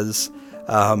says,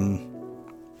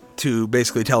 to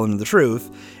basically tell him the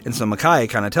truth. And so Micaiah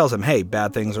kind of tells him, hey,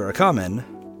 bad things are a-coming.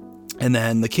 And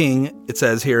then the king, it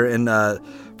says here in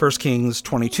 1 Kings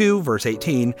 22, verse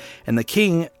 18, and the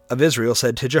king of Israel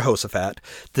said to Jehoshaphat,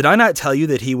 did I not tell you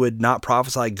that he would not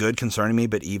prophesy good concerning me,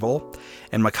 but evil?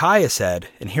 And Micaiah said,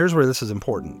 and here's where this is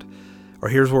important, or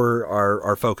here's where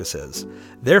our focus is.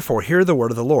 Therefore, hear the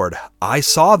word of the Lord. I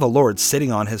saw the Lord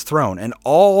sitting on his throne, and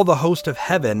all the host of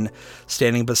heaven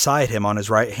standing beside him on his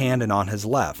right hand and on his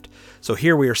left. So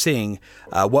here we are seeing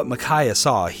what Micaiah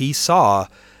saw. He saw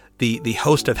the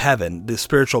host of heaven, the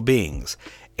spiritual beings,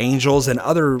 angels and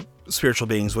other spiritual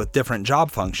beings with different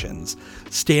job functions,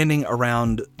 standing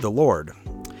around the Lord.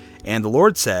 And the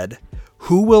Lord said,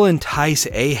 who will entice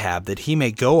Ahab that he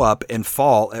may go up and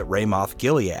fall at Ramoth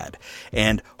Gilead?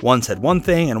 And one said one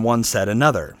thing and one said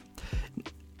another.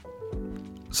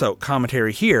 So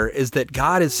commentary here is that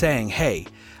God is saying, hey,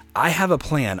 I have a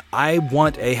plan. I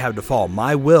want Ahab to fall.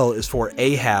 My will is for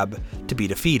Ahab to be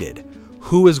defeated.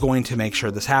 Who is going to make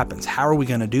sure this happens? How are we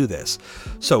going to do this?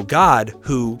 So God,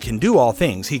 who can do all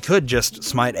things, he could just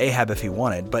smite Ahab if he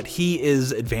wanted, but he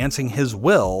is advancing his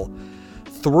will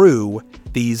through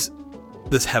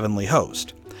this heavenly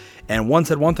host. And one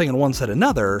said one thing and one said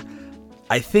another,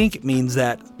 I think means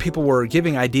that people were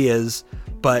giving ideas,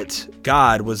 but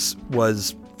God was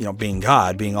being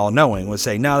God, being all-knowing, was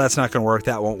saying, no, that's not going to work,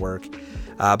 that won't work.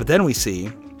 But then we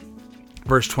see,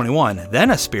 verse 21,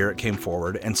 then a spirit came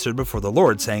forward and stood before the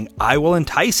Lord, saying, I will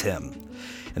entice him.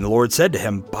 And the Lord said to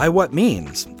him, by what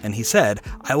means? And he said,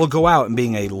 I will go out and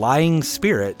being a lying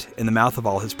spirit in the mouth of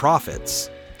all his prophets.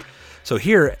 So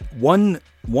here, one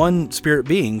spirit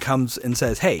being comes and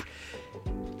says, hey,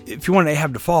 if you want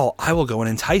Ahab to fall, I will go and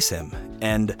entice him.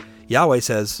 And Yahweh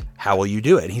says, how will you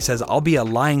do it? And he says, I'll be a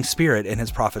lying spirit in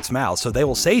his prophets' mouths. So they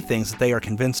will say things that they are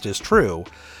convinced is true,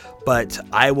 but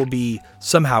I will be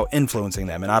somehow influencing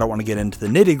them. And I don't want to get into the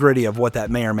nitty-gritty of what that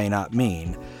may or may not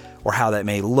mean or how that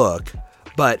may look,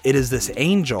 but it is this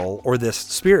angel or this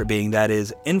spirit being that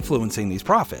is influencing these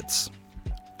prophets.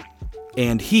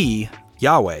 And he,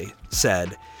 Yahweh,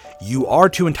 said, you are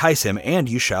to entice him, and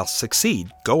you shall succeed.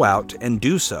 Go out and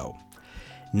do so.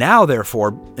 Now, therefore,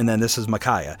 and then this is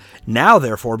Micaiah, now,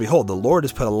 therefore, behold, the Lord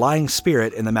has put a lying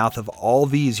spirit in the mouth of all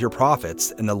these your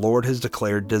prophets, and the Lord has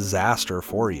declared disaster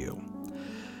for you.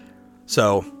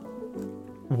 So,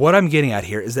 what I'm getting at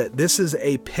here is that this is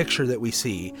a picture that we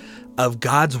see of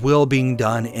God's will being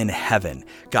done in heaven.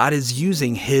 God is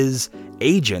using his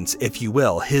agents, if you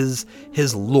will, his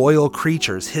loyal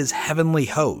creatures, his heavenly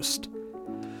host,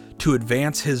 to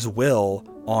advance his will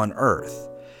on earth.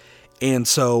 And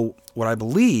so what I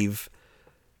believe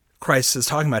Christ is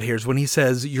talking about here is when he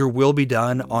says, your will be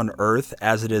done on earth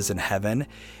as it is in heaven,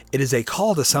 it is a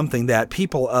call to something that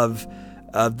people of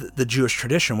the Jewish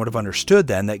tradition would have understood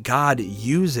then, that God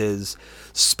uses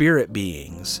spirit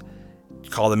beings,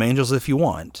 call them angels if you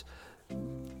want.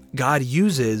 God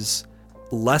uses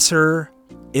lesser,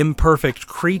 imperfect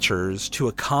creatures to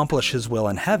accomplish his will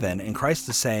in heaven. And Christ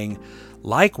is saying,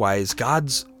 likewise,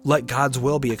 let God's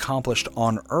will be accomplished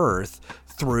on earth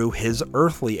through his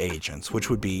earthly agents, which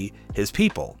would be his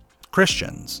people,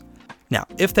 Christians. Now,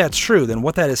 if that's true, then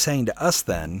what that is saying to us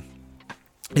then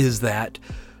is that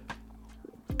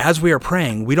as we are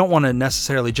praying, we don't want to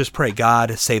necessarily just pray,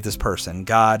 God, save this person,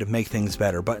 God, make things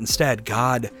better, but instead,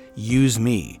 God, use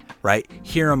me, right?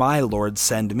 Here am I, Lord,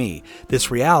 send me. This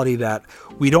reality that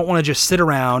we don't want to just sit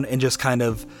around and just kind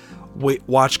of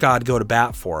watch God go to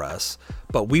bat for us,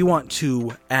 but we want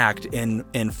to act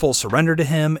in full surrender to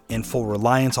him, in full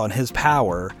reliance on his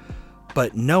power,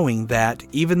 but knowing that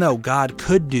even though God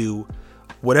could do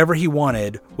whatever he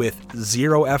wanted with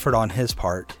zero effort on his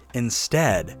part,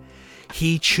 instead,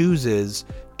 he chooses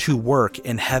to work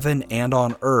in heaven and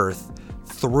on earth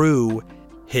through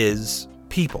his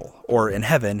people, or in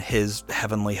heaven, his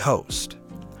heavenly host.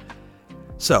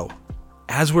 So,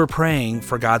 as we're praying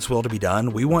for God's will to be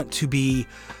done, we want to be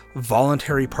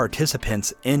voluntary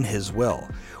participants in his will.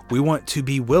 We want to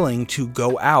be willing to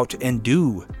go out and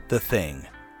do the thing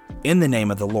in the name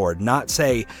of the Lord, not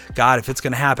say, God, if it's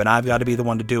going to happen, I've got to be the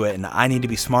one to do it, and I need to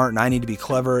be smart and I need to be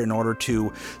clever in order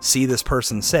to see this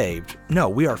person saved. No,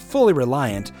 we are fully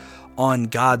reliant on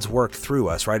God's work through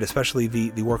us, right? Especially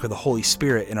the work of the Holy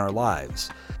Spirit in our lives.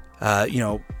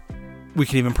 We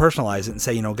can even personalize it and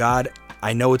say, God,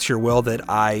 I know it's your will that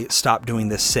I stop doing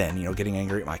this sin, getting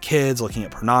angry at my kids, looking at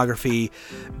pornography,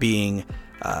 being,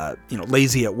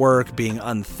 lazy at work, being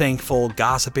unthankful,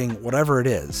 gossiping, whatever it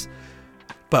is.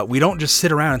 But we don't just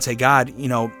sit around and say, God,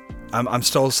 I'm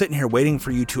still sitting here waiting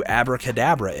for you to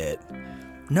abracadabra it.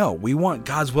 No, we want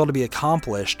God's will to be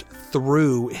accomplished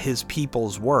through his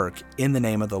people's work in the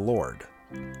name of the Lord.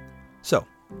 So,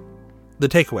 the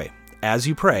takeaway, as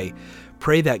you pray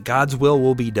that God's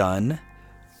will be done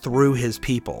through his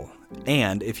people.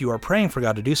 And if you are praying for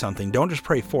God to do something, don't just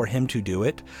pray for him to do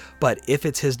it, but if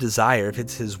it's his desire, if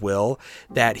it's his will,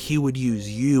 that he would use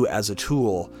you as a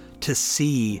tool to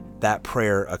see that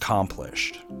prayer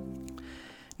accomplished.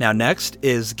 Now, next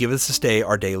is give us this day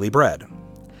our daily bread.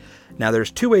 Now,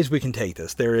 there's two ways we can take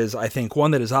this. There is, I think,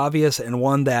 one that is obvious and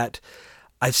one that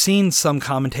I've seen some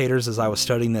commentators as I was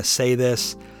studying this say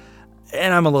this,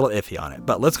 and I'm a little iffy on it.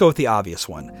 But let's go with the obvious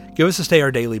one. Give us this day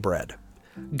our daily bread.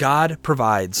 God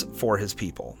provides for his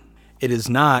people. It is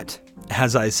not,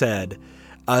 as I said,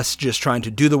 us just trying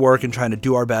to do the work and trying to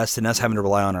do our best and us having to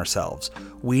rely on ourselves.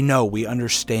 We know, we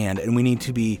understand, and we need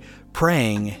to be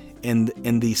praying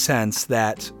in the sense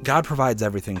that God provides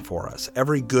everything for us.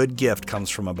 Every good gift comes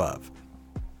from above.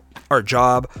 Our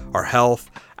job, our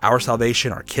health, our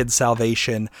salvation, our kids'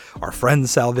 salvation, our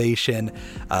friends' salvation,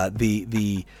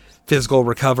 the physical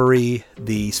recovery,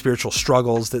 the spiritual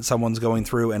struggles that someone's going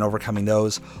through and overcoming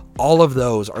those, all of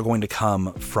those are going to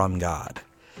come from God.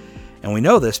 And we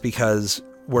know this because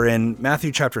we're in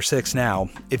Matthew chapter 6 now.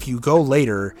 If you go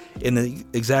later in the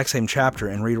exact same chapter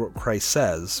and read what Christ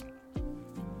says,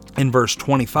 in verse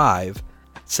 25, it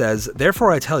says,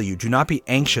 "Therefore I tell you, do not be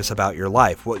anxious about your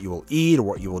life, what you will eat or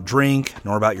what you will drink,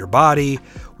 nor about your body,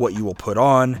 what you will put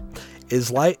on.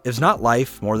 Is not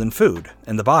life more than food,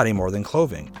 and the body more than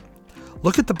clothing?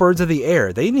 Look at the birds of the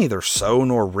air. They neither sow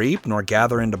nor reap nor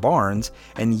gather into barns,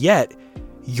 and yet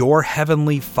your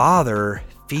heavenly Father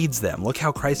feeds them." Look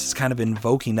how Christ is kind of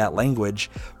invoking that language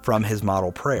from his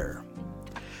model prayer.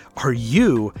 "Are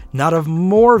you not of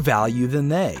more value than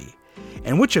they?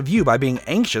 And which of you, by being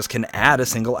anxious, can add a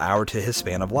single hour to his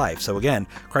span of life?" So again,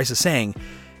 Christ is saying,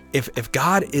 if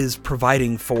God is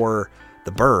providing for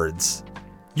the birds,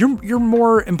 you're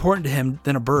more important to him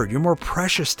than a bird. You're more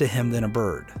precious to him than a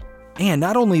bird. And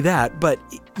not only that, but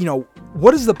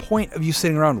what is the point of you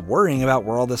sitting around worrying about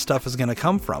where all this stuff is going to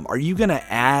come from? Are you going to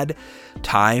add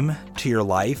time to your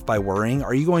life by worrying?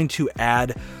 Are you going to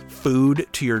add food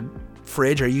to your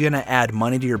fridge? Are you going to add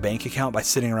money to your bank account by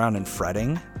sitting around and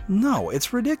fretting? No,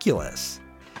 it's ridiculous.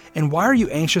 "And why are you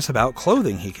anxious about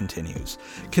clothing?" he continues.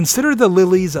 "Consider the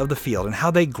lilies of the field and how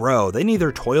they grow. They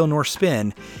neither toil nor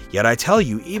spin. Yet I tell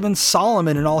you, even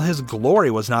Solomon in all his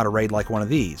glory was not arrayed like one of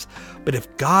these. But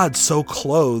if God so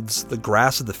clothes the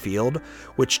grass of the field,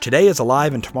 which today is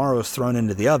alive and tomorrow is thrown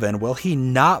into the oven, will he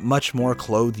not much more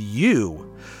clothe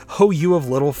you? O you of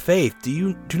little faith,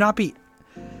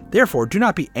 Therefore do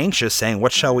not be anxious, saying,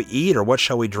 what shall we eat, or what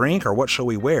shall we drink, or what shall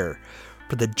we wear?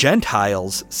 For the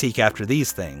Gentiles seek after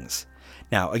these things."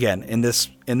 Now, again, in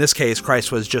this case, Christ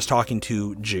was just talking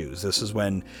to Jews. This is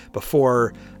when,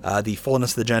 before the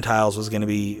fullness of the Gentiles was going to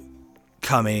be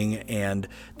coming, and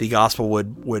the gospel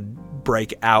would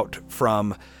break out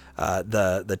from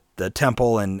the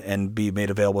temple and be made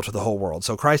available to the whole world.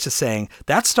 So Christ is saying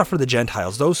that's stuff for the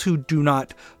Gentiles, those who do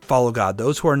not follow God,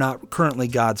 those who are not currently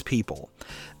God's people.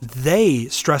 They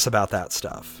stress about that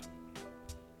stuff.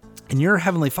 And your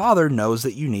heavenly Father knows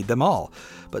that you need them all.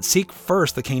 But seek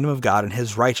first the kingdom of God and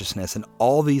his righteousness, and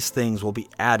all these things will be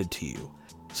added to you.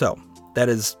 So that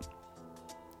is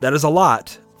a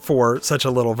lot for such a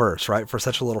little verse, right? For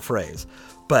such a little phrase.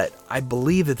 But I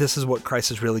believe that this is what Christ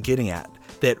is really getting at.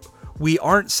 That we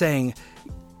aren't saying,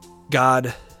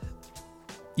 God,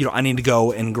 I need to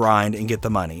go and grind and get the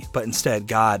money. But instead,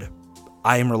 God,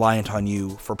 I am reliant on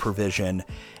you for provision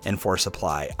and for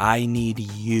supply. I need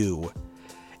you.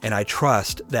 And I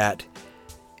trust that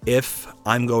if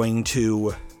I'm going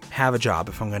to have a job,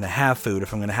 if I'm going to have food,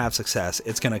 if I'm going to have success,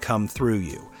 it's going to come through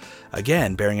you.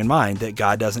 Again, bearing in mind that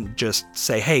God doesn't just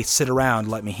say, hey, sit around,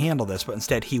 let me handle this, but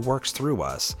instead he works through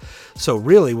us. So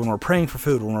really, when we're praying for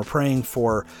food, when we're praying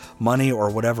for money or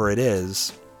whatever it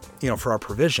is, for our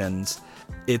provisions,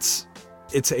 it's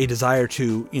a desire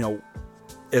to,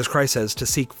 as Christ says, to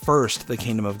seek first the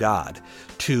kingdom of God,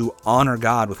 to honor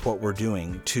God with what we're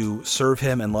doing, to serve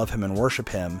him and love him and worship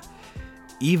him,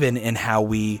 even in how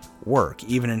we work,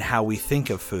 even in how we think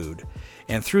of food.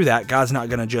 And through that, God's not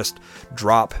going to just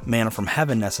drop manna from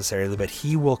heaven necessarily, but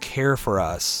he will care for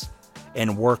us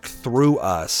and work through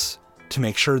us to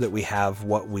make sure that we have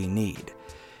what we need.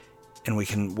 And we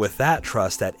can, with that,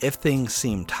 trust that if things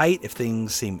seem tight, if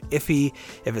things seem iffy,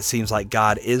 if it seems like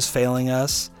God is failing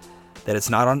us, that it's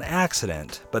not on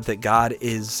accident, but that God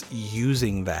is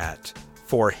using that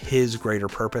for his greater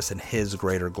purpose and his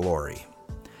greater glory.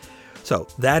 So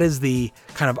that is the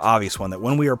kind of obvious one, that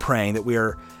when we are praying, that we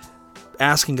are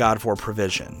asking God for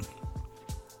provision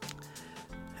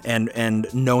and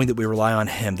knowing that we rely on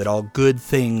him, that all good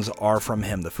things are from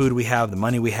him. The food we have, the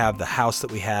money we have, the house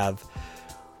that we have,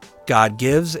 God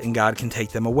gives and God can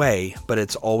take them away, but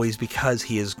it's always because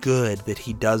he is good that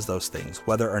he does those things.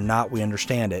 Whether or not we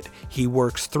understand it, he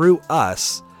works through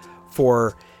us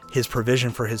for his provision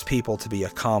for his people to be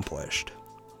accomplished.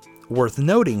 Worth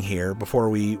noting here, before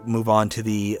we move on to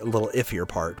the little iffier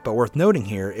part, but worth noting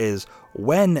here is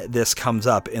when this comes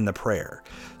up in the prayer.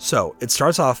 So it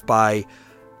starts off by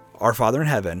our Father in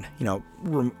heaven,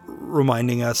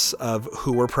 reminding us of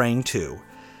who we're praying to,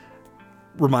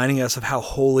 reminding us of how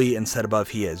holy and set above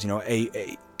he is,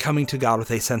 coming to God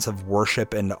with a sense of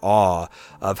worship and awe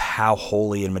of how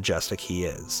holy and majestic he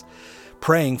is,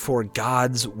 praying for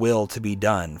God's will to be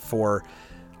done, for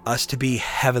us to be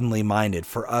heavenly minded,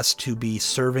 for us to be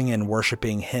serving and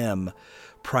worshiping him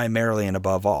primarily and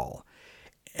above all.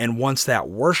 And once that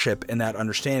worship and that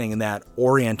understanding and that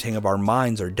orienting of our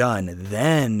minds are done,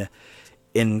 then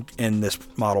in this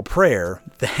model prayer,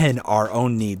 then our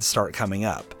own needs start coming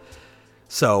up.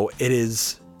 So it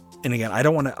is, and again, I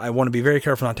want to be very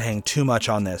careful not to hang too much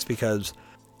on this, because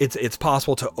it's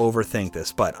possible to overthink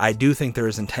this, but I do think there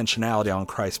is intentionality on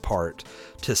Christ's part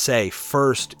to say,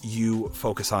 first you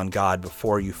focus on God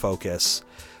before you focus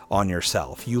on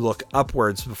yourself. You look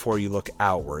upwards before you look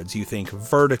outwards. You think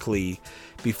vertically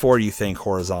before you think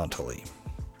horizontally.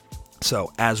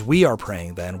 So as we are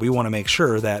praying, then we want to make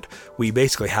sure that we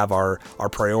basically have our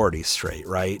priorities straight,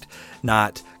 right?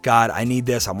 Not, God, I need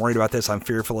this. I'm worried about this. I'm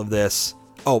fearful of this.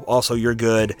 Oh, also you're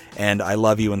good and I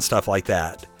love you and stuff like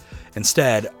that.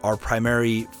 Instead, our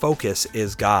primary focus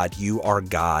is God. You are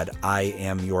God. I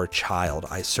am your child.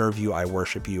 I serve you. I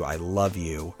worship you. I love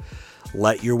you.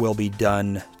 Let your will be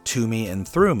done to me and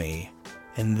through me.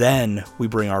 And then we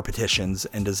bring our petitions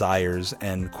and desires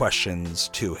and questions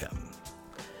to him.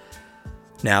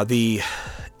 Now, the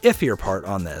iffier part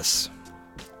on this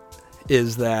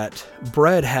is that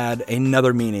bread had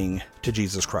another meaning to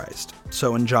Jesus Christ.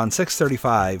 So in John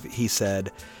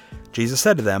 6:35, Jesus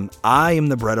said to them, I am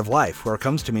the bread of life. Whoever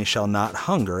comes to me shall not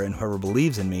hunger, and whoever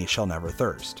believes in me shall never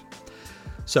thirst.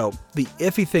 So the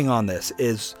iffy thing on this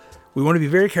is we want to be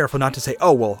very careful not to say,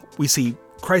 oh, well, we see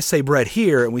Christ say bread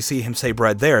here and we see him say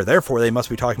bread there, therefore they must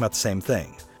be talking about the same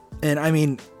thing. And I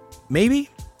mean, maybe,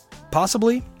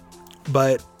 possibly,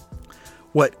 but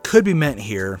what could be meant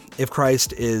here, if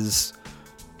Christ is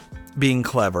being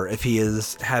clever, if he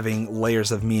is having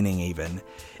layers of meaning even,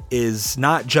 is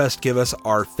not just give us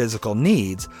our physical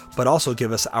needs, but also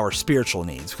give us our spiritual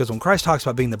needs. Because when Christ talks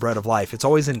about being the bread of life, it's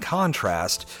always in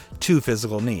contrast to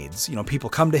physical needs. People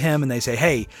come to him and they say,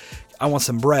 hey, I want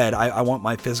some bread. I want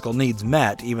my physical needs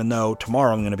met, even though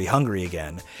tomorrow I'm going to be hungry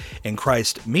again. And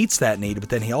Christ meets that need, but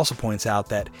then he also points out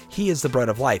that he is the bread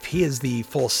of life. He is the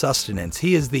full sustenance.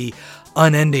 He is the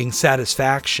unending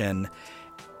satisfaction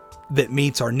that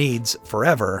meets our needs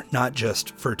forever, not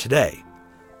just for today.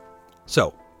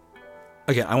 So,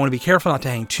 again, I want to be careful not to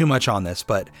hang too much on this,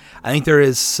 but I think there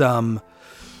is some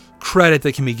credit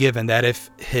that can be given that if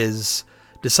his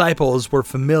disciples were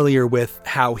familiar with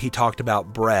how he talked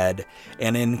about bread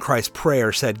and in Christ's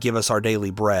prayer said, give us our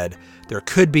daily bread, there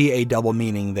could be a double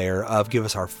meaning there of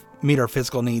meet our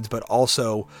physical needs, but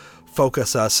also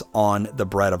focus us on the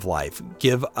bread of life.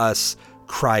 Give us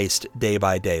Christ day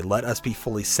by day. Let us be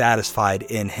fully satisfied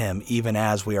in him, even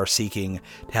as we are seeking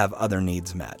to have other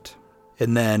needs met.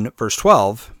 And then verse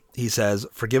 12, he says,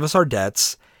 forgive us our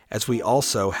debts as we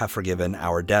also have forgiven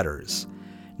our debtors.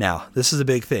 Now, this is a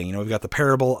big thing. We've got the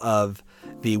parable of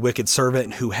the wicked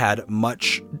servant who had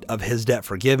much of his debt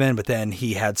forgiven, but then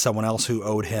he had someone else who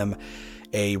owed him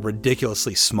a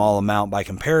ridiculously small amount by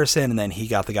comparison, and then he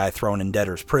got the guy thrown in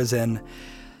debtor's prison.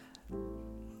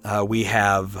 We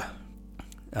have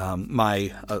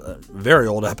my very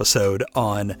old episode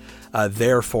on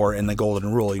therefore in the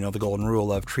golden rule. The golden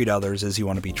rule of treat others as you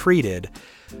want to be treated.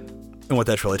 And what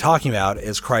that's really talking about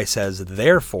is Christ says,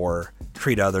 therefore,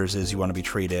 treat others as you want to be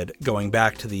treated, going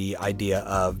back to the idea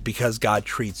of because God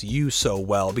treats you so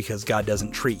well, because God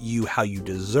doesn't treat you how you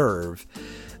deserve,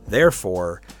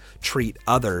 therefore treat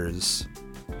others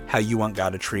how you want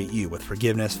God to treat you, with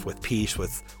forgiveness, with peace,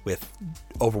 with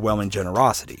overwhelming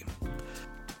generosity.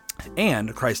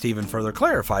 And Christ even further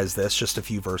clarifies this just a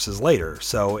few verses later.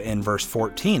 So in verse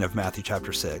 14 of Matthew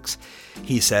chapter 6,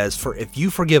 he says, "For if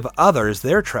you forgive others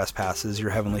their trespasses,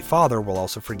 your heavenly Father will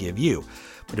also forgive you.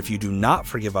 But if you do not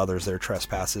forgive others their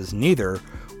trespasses, neither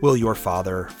will your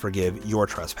Father forgive your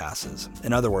trespasses."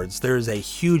 In other words, there is a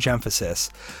huge emphasis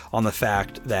on the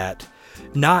fact that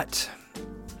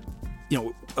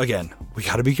again, we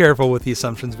got to be careful with the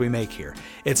assumptions we make here.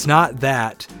 It's not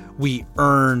that we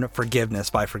earn forgiveness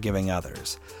by forgiving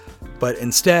others, but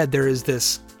instead there is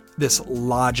this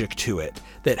logic to it,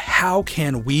 that how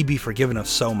can we be forgiven of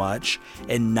so much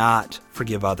and not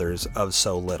forgive others of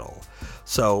so little?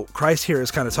 So Christ here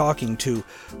is kind of talking to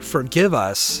forgive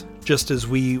us just as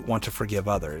we want to forgive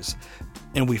others.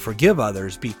 And we forgive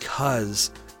others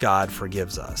because God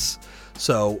forgives us.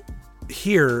 So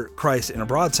here, Christ, in a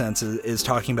broad sense, is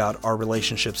talking about our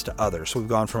relationships to others. So we've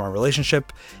gone from our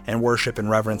relationship and worship and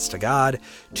reverence to God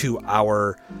to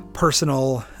our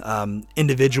personal,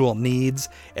 individual needs.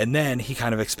 And then he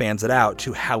kind of expands it out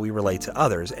to how we relate to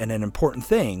others. And an important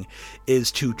thing is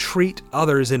to treat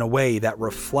others in a way that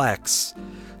reflects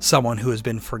someone who has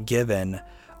been forgiven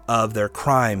of their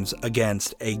crimes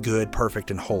against a good, perfect,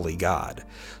 and holy God.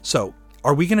 So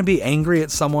are we going to be angry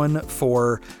at someone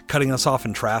for cutting us off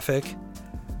in traffic?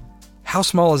 How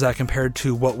small is that compared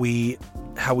to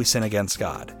how we sin against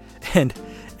God? And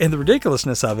the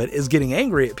ridiculousness of it is getting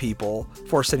angry at people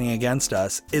for sinning against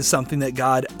us is something that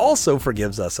God also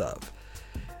forgives us of.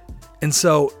 And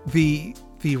so the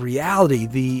reality,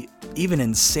 the even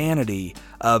insanity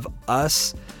of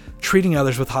us treating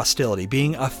others with hostility,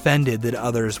 being offended that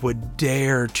others would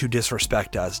dare to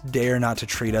disrespect us, dare not to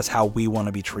treat us how we want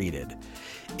to be treated,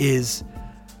 is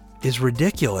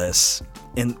ridiculous.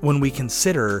 And when we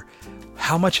consider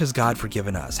how much has God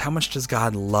forgiven us, how much does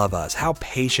God love us, how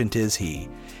patient is he,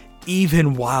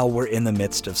 even while we're in the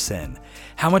midst of sin,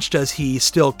 how much does he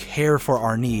still care for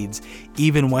our needs,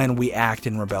 even when we act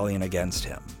in rebellion against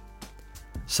him?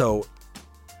 So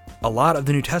a lot of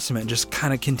the New Testament just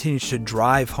kind of continues to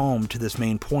drive home to this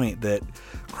main point that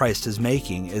Christ is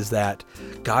making, is that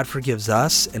God forgives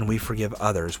us and we forgive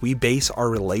others. We base our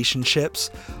relationships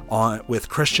with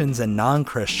Christians and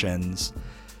non-Christians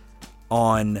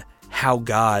on how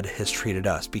God has treated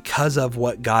us. Because of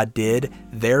what God did,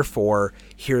 therefore,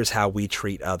 here's how we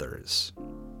treat others.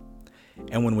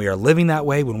 And when we are living that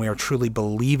way, when we are truly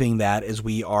believing that as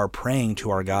we are praying to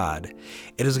our God,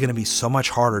 it is going to be so much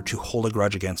harder to hold a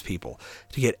grudge against people,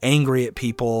 to get angry at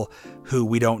people who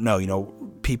we don't know,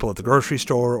 people at the grocery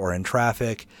store or in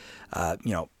traffic.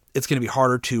 It's going to be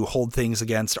harder to hold things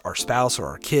against our spouse or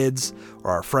our kids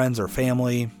or our friends or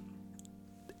family.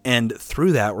 And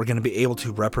through that, we're going to be able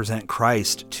to represent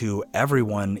Christ to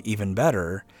everyone even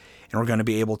better. And we're going to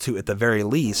be able to, at the very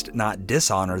least, not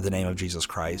dishonor the name of Jesus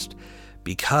Christ,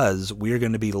 because we are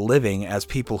going to be living as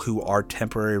people who are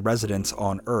temporary residents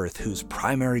on earth, whose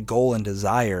primary goal and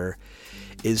desire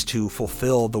is to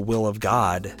fulfill the will of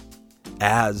God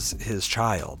as his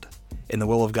child. And the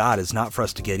will of God is not for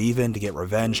us to get even, to get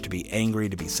revenge, to be angry,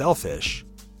 to be selfish.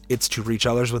 It's to reach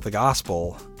others with the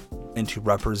gospel and to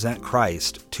represent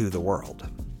Christ to the world.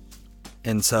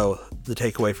 And so the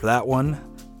takeaway for that one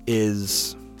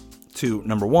is to,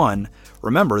 number one,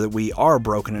 remember that we are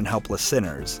broken and helpless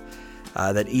sinners.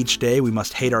 That each day we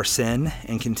must hate our sin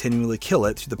and continually kill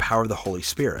it through the power of the Holy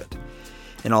Spirit.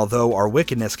 And although our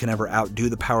wickedness can never outdo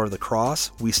the power of the cross,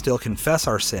 we still confess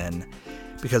our sin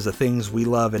because the things we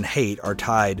love and hate are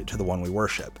tied to the one we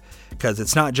worship. Because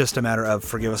it's not just a matter of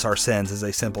forgive us our sins as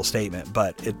a simple statement,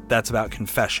 but that's about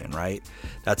confession, right?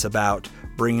 That's about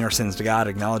bringing our sins to God,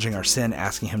 acknowledging our sin,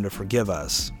 asking him to forgive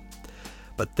us.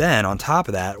 But then on top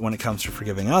of that, when it comes to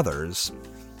forgiving others,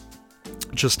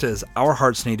 just as our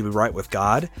hearts need to be right with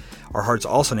God, our hearts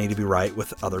also need to be right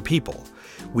with other people.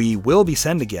 We will be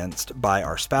sinned against by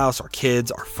our spouse, our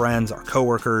kids, our friends, our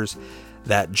coworkers,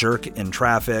 that jerk in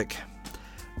traffic.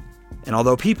 And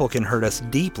although people can hurt us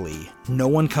deeply, no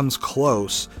one comes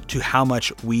close to how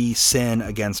much we sin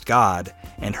against God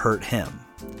and hurt him.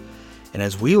 And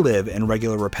as we live in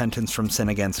regular repentance from sin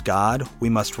against God, we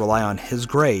must rely on his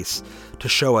grace to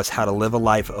show us how to live a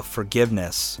life of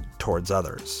forgiveness towards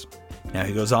others. Now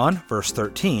he goes on, verse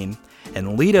 13,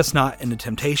 and lead us not into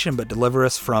temptation, but deliver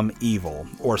us from evil.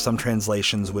 Or some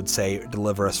translations would say,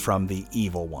 deliver us from the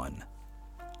evil one.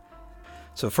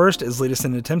 So first is lead us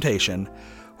into temptation.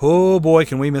 Oh boy,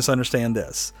 can we misunderstand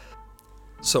this.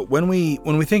 So when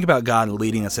we think about God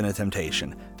leading us into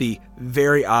temptation, the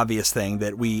very obvious thing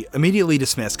that we immediately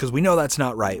dismiss, because we know that's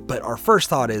not right, but our first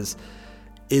thought is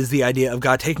the idea of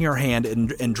God taking our hand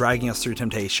and dragging us through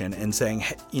temptation and saying,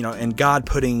 and God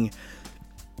putting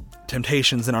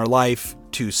temptations in our life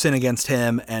to sin against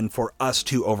him and for us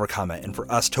to overcome it and for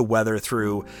us to weather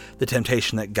through the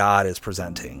temptation that God is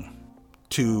presenting.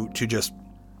 To just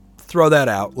throw that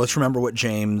out, let's remember what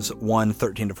James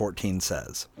 1:13-14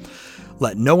 says.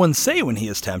 Let no one say when he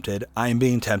is tempted, I am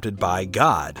being tempted by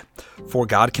God. For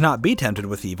God cannot be tempted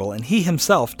with evil, and he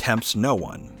himself tempts no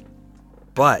one.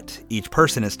 But each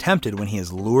person is tempted when he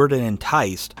is lured and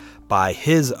enticed by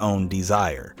his own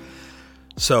desire.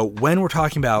 So when we're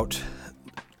talking about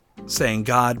saying,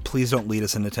 God, please don't lead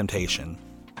us into temptation,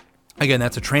 again,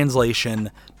 that's a translation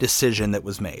decision that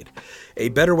was made. A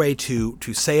better way to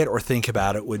say it or think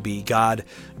about it would be, God,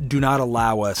 do not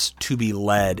allow us to be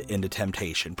led into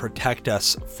temptation. Protect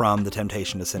us from the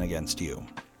temptation to sin against you.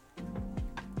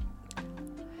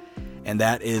 And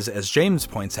that is, as James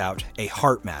points out, a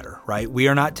heart matter, right? We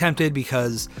are not tempted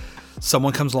because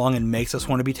someone comes along and makes us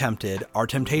want to be tempted. Our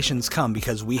temptations come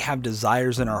because we have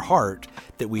desires in our heart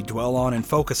that we dwell on and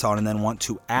focus on and then want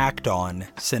to act on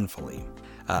sinfully.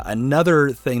 Another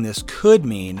thing this could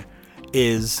mean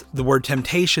is the word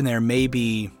temptation there may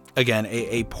be, again,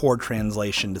 a poor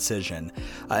translation decision.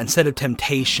 Instead of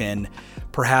temptation,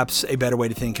 perhaps a better way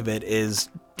to think of it is,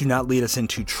 do not lead us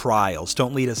into trials.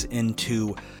 Don't lead us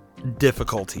into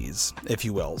difficulties, if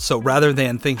you will. So rather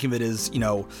than thinking of it as,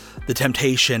 the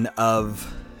temptation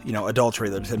of, adultery,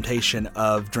 the temptation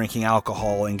of drinking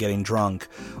alcohol and getting drunk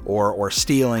or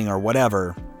stealing or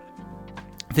whatever,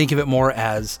 think of it more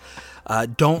as,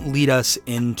 don't lead us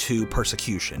into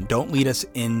persecution. Don't lead us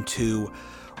into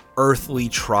earthly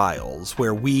trials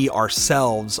where we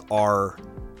ourselves are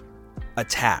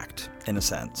attacked, in a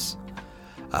sense.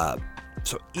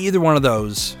 So either one of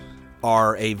those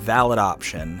are a valid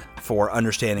option for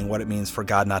understanding what it means for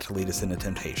God not to lead us into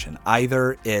temptation.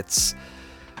 Either it's,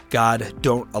 God,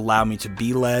 don't allow me to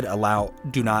be led,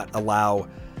 do not allow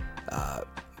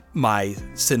my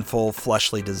sinful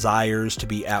fleshly desires to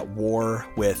be at war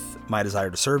with my desire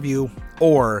to serve you,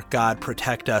 or God,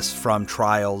 protect us from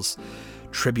trials,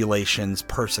 tribulations,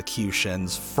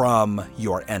 persecutions from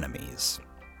your enemies,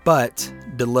 but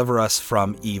deliver us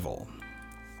from evil.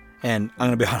 And I'm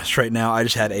going to be honest right now, I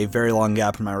just had a very long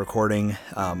gap in my recording.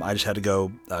 I just had to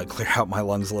go clear out my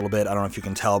lungs a little bit. I don't know if you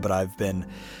can tell, but I've been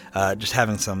just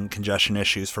having some congestion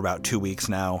issues for about 2 weeks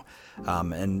now.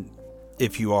 And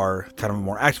if you are kind of a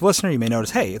more active listener, you may notice,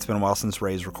 hey, it's been a while since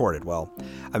Ray's recorded. Well,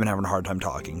 I've been having a hard time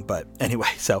talking. But anyway,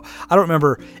 so I don't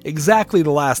remember exactly the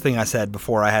last thing I said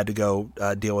before I had to go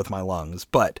deal with my lungs.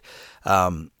 But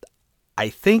I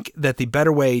think that the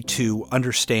better way to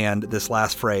understand this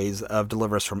last phrase of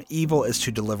deliver us from evil is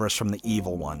to deliver us from the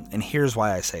evil one. And here's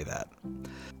why I say that.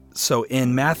 So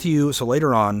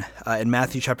later on, in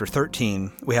Matthew chapter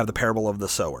 13, we have the parable of the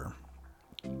sower.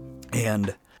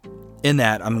 And in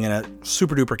that, I'm going to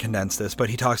super duper condense this, but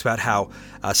he talks about how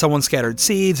someone scattered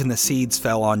seeds and the seeds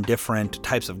fell on different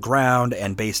types of ground,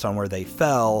 and based on where they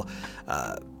fell,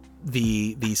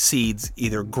 the seeds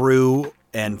either grew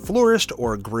and flourished,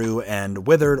 or grew and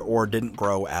withered, or didn't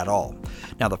grow at all.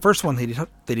 Now, the first one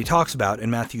that he talks about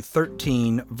in Matthew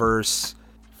 13, verse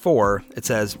 4, it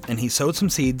says, and he sowed some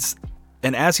seeds,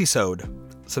 and as he sowed,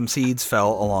 some seeds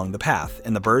fell along the path,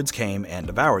 and the birds came and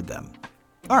devoured them.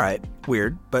 All right,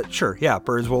 weird, but sure, yeah,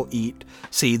 birds will eat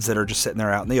seeds that are just sitting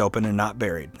there out in the open and not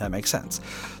buried. That makes sense.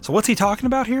 So what's he talking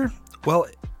about here? Well,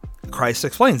 Christ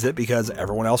explains it because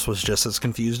everyone else was just as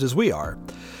confused as we are.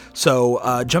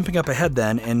 So jumping up ahead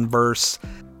then, in verse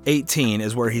 18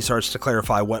 is where he starts to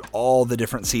clarify what all the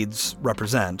different seeds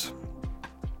represent.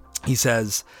 He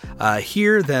says,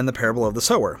 hear then the parable of the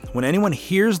sower. When anyone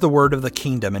hears the word of the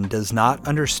kingdom and does not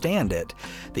understand it,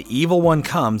 the evil one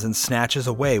comes and snatches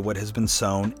away what has been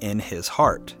sown in his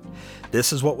heart.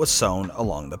 This is what was sown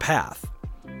along the path.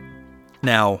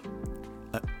 Now,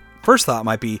 first thought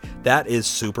might be, that is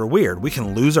super weird. We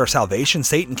can lose our salvation.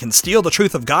 Satan can steal the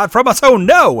truth of God from us. Oh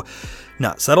no!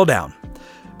 No, settle down.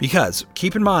 Because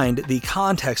keep in mind the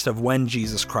context of when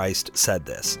Jesus Christ said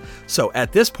this. So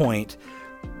at this point,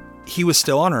 he was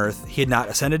still on earth. He had not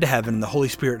ascended to heaven, and the Holy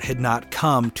Spirit had not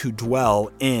come to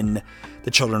dwell in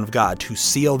the children of God, to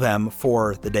seal them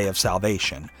for the day of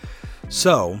salvation.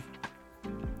 So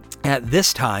at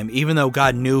this time, even though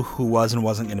God knew who was and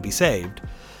wasn't going to be saved,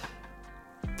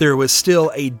 there was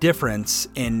still a difference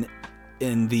in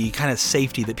the kind of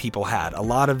safety that people had. A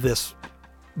lot of this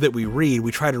that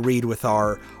we try to read with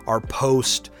our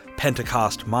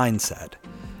post-Pentecost mindset.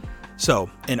 So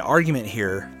an argument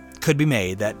here could be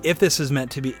made that if this is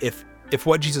meant to be, if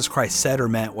what Jesus Christ said or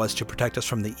meant was to protect us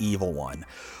from the evil one,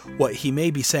 what he may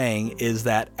be saying is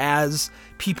that as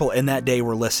people in that day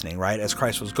were listening, right, as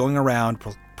Christ was going around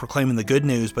proclaiming the good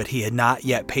news, but he had not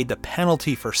yet paid the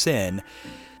penalty for sin,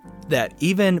 that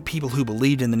even people who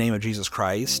believed in the name of Jesus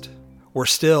Christ were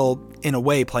still, in a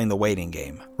way, playing the waiting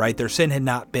game, right? Their sin had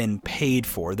not been paid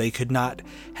for. They could not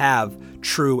have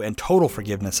true and total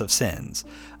forgiveness of sins.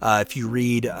 If you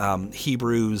read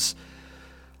Hebrews,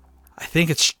 I think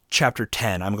it's chapter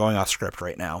 10. I'm going off script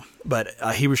right now. But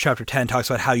Hebrews chapter 10 talks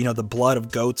about how, the blood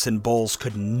of goats and bulls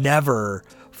could never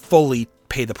fully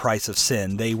pay the price of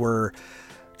sin. They were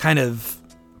kind of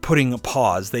putting a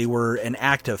pause. They were an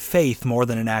act of faith more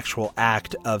than an actual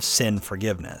act of sin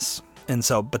forgiveness. And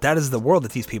so, but that is the world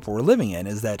that these people were living in,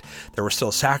 is that there were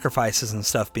still sacrifices and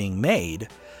stuff being made,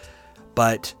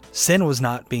 but sin was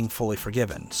not being fully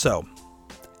forgiven. So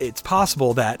it's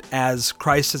possible that as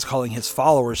Christ is calling his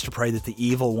followers to pray that the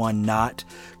evil one not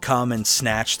come and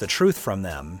snatch the truth from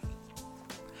them,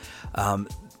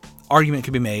 argument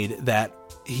could be made that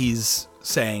he's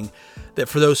saying that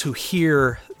for those who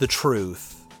hear the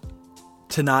truth,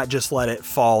 to not just let it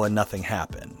fall and nothing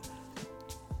happen,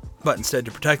 but instead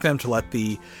to protect them, to let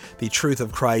the truth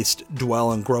of Christ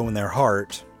dwell and grow in their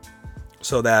heart,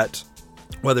 so that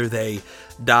whether they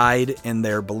died in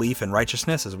their belief in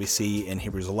righteousness, as we see in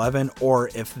Hebrews 11, or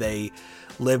if they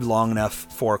lived long enough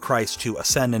for Christ to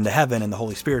ascend into heaven and the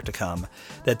Holy Spirit to come,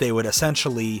 that they would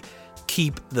essentially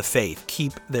keep the faith,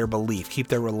 keep their belief, keep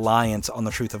their reliance on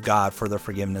the truth of God for the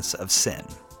forgiveness of sin.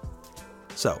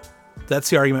 So that's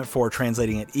the argument for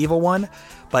translating it evil one.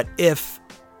 But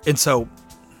so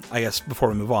I guess before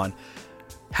we move on,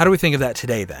 how do we think of that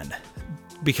today then?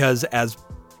 Because as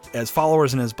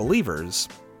followers and as believers,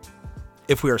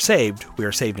 if we are saved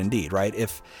indeed, right?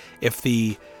 If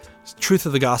the truth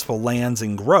of the gospel lands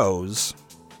and grows,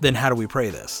 then how do we pray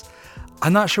this?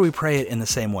 I'm not sure we pray it in the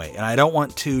same way, and I don't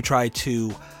want to try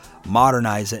to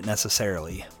modernize it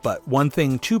necessarily, but one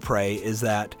thing to pray is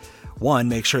that, one,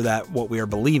 make sure that what we are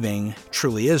believing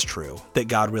truly is true, that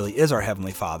God really is our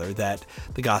Heavenly Father, that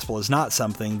the gospel is not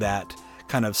something that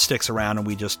kind of sticks around and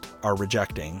we just are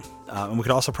rejecting. And we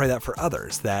could also pray that for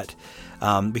others, that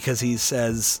because he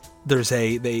says there's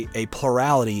a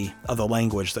plurality of the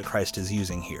language that Christ is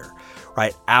using here,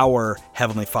 right? Our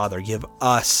Heavenly Father, give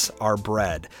us our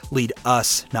bread, lead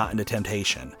us not into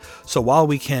temptation. So while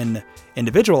we can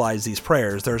individualize these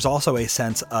prayers, there's also a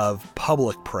sense of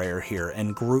public prayer here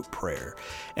and group prayer.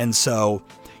 And so,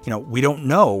 we don't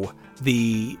know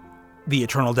the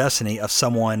eternal destiny of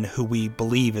someone who we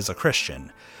believe is a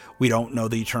Christian. We don't know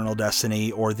the eternal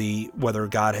destiny or whether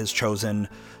God has chosen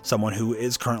someone who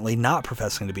is currently not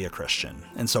professing to be a Christian.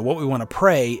 And so what we want to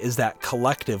pray is that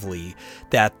collectively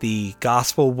that the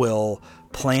gospel will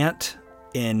plant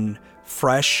in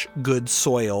fresh, good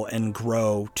soil and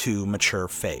grow to mature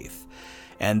faith.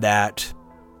 And that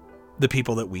the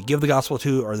people that we give the gospel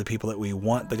to, or the people that we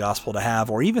want the gospel to have,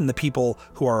 or even the people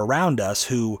who are around us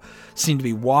who seem to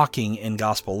be walking in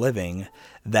gospel living,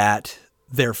 that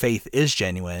their faith is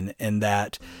genuine, and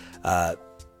that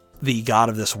the God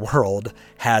of this world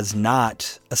has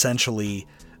not essentially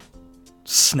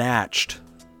snatched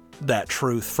that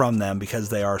truth from them because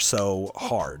they are so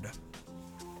hard.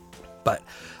 But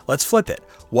let's flip it.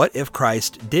 What if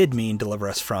Christ did mean deliver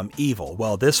us from evil?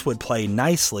 Well, this would play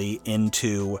nicely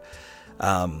into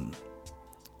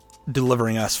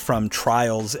delivering us from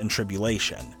trials and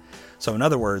tribulation. So in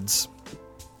other words,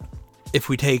 if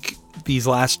we take these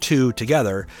last two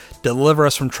together, deliver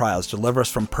us from trials, deliver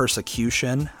us from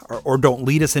persecution, or don't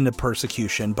lead us into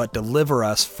persecution, but deliver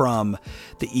us from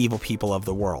the evil people of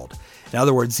the world. In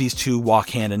other words, these two walk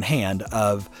hand in hand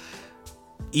of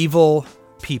evil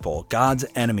people, God's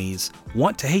enemies,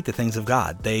 want to hate the things of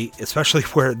God. They, especially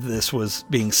where this was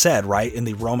being said, right, in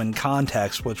the Roman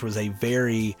context, which was a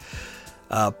very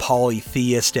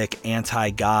polytheistic,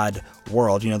 anti-God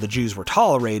world. The Jews were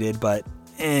tolerated, but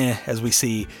as we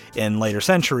see in later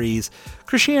centuries,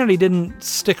 Christianity didn't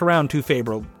stick around too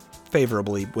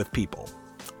favorably with people.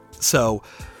 So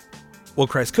what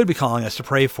Christ could be calling us to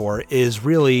pray for is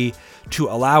really to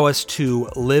allow us to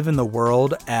live in the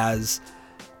world as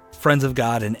friends of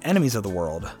God and enemies of the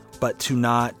world, but to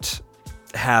not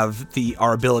have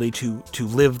our ability to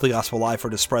live the gospel life or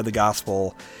to spread the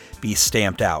gospel be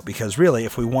stamped out. Because really,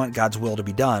 if we want God's will to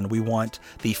be done, we want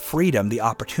the freedom, the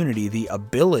opportunity, the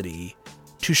ability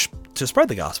to spread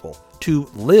the gospel, to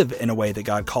live in a way that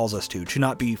God calls us to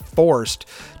not be forced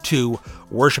to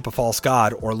worship a false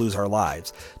god or lose our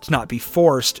lives, to not be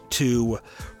forced to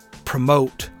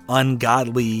promote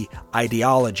ungodly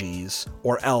ideologies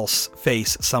or else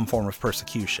face some form of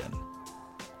persecution.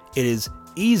 It is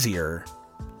easier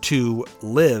to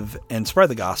live and spread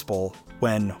the gospel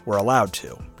when we're allowed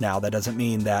to. Now, that doesn't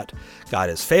mean that God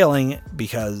is failing,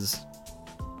 because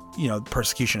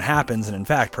persecution happens. And in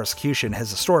fact, persecution has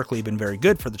historically been very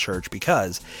good for the church,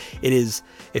 because it is,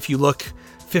 if you look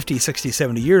 50, 60,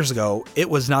 70 years ago, it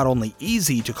was not only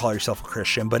easy to call yourself a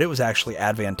Christian, but it was actually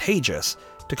advantageous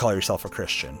to call yourself a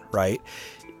Christian, right?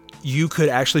 You could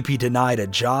actually be denied a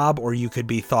job, or you could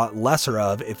be thought lesser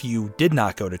of if you did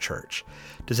not go to church.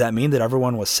 Does that mean that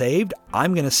everyone was saved?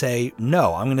 I'm going to say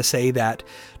no. I'm going to say that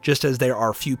just as there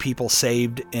are few people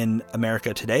saved in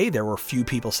America today, there were few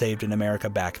people saved in America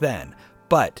back then.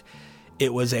 But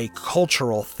it was a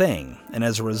cultural thing. And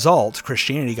as a result,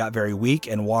 Christianity got very weak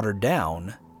and watered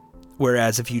down.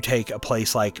 Whereas if you take a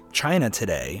place like China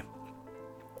today,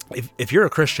 if you're a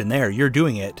Christian there, you're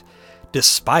doing it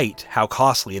despite how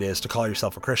costly it is to call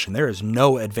yourself a Christian. There is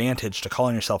no advantage to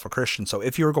calling yourself a Christian. So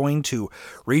if you're going to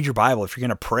read your Bible, if you're going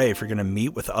to pray, if you're going to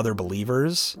meet with other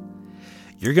believers,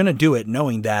 you're going to do it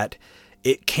knowing that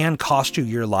it can cost you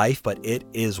your life, but it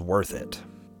is worth it.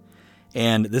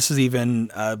 And this is even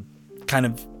kind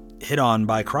of hit on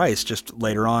by Christ just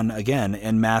later on again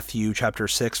in Matthew chapter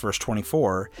 6, verse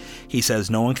 24. He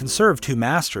says, "No one can serve two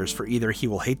masters, for either he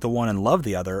will hate the one and love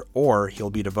the other, or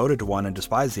he'll be devoted to one and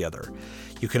despise the other.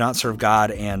 You cannot serve God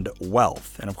and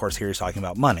wealth." And of course, here he's talking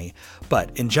about money.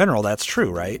 But in general, that's true,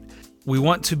 right? We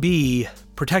want to be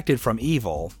protected from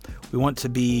evil. We want to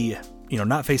be,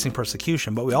 not facing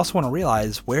persecution, but we also want to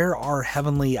realize where our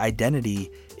heavenly identity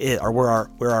is, or where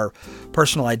our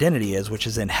personal identity is, which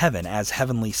is in heaven as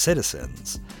heavenly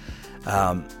citizens.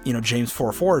 James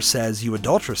 4:4 says, "You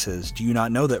adulteresses, do you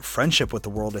not know that friendship with the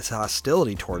world is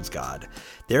hostility towards God?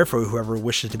 Therefore, whoever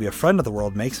wishes to be a friend of the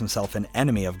world makes himself an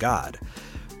enemy of God."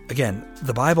 Again,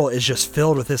 the Bible is just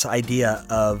filled with this idea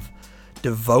of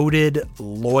devoted,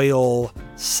 loyal,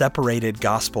 separated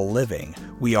gospel living.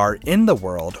 We are in the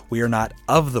world. We are not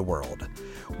of the world.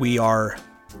 We are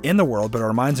in the world, but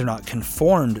our minds are not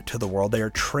conformed to the world. They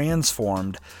are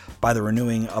transformed by the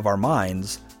renewing of our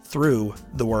minds through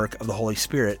the work of the Holy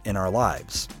Spirit in our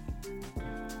lives.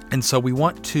 And so we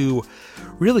want to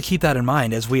really keep that in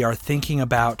mind as we are thinking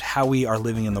about how we are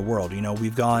living in the world.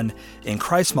 We've gone in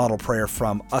Christ's model prayer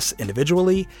from us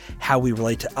individually, how we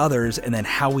relate to others, and then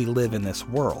how we live in this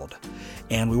world.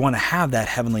 And we want to have that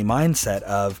heavenly mindset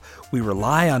of we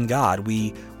rely on God.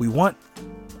 We want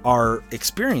our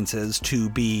experiences to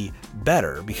be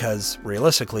better, because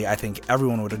realistically, I think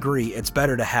everyone would agree it's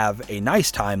better to have a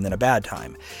nice time than a bad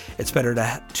time. It's better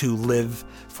to live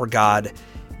for God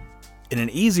in an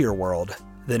easier world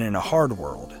than in a hard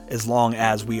world, as long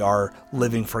as we are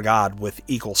living for God with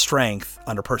equal strength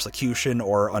under persecution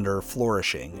or under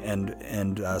flourishing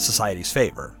and society's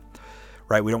favor,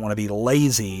 right? We don't want to be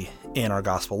lazy in our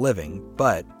gospel living,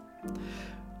 but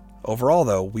overall,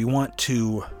 though, we want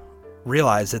to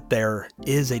realize that there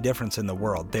is a difference in the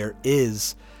world. There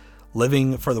is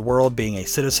living for the world, being a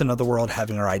citizen of the world,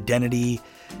 having our identity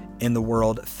in the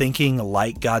world, thinking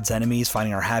like God's enemies,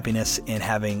 finding our happiness in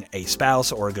having a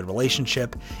spouse or a good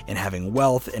relationship, in having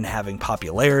wealth, in having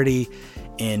popularity,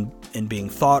 in being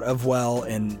thought of well,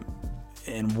 and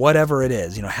whatever it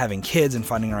is, having kids and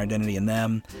finding our identity in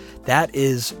them. That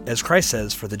is, as Christ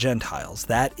says, for the Gentiles.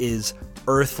 That is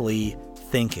earthly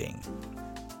thinking.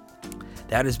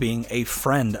 That is being a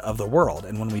friend of the world.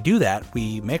 And when we do that,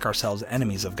 we make ourselves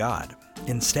enemies of God.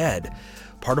 Instead,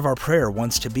 part of our prayer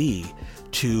wants to be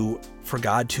for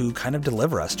God to kind of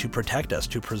deliver us, to protect us,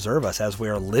 to preserve us as we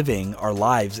are living our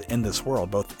lives in this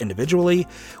world, both individually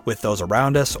with those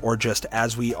around us, or just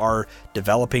as we are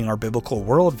developing our biblical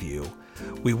worldview.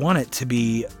 We want it to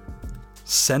be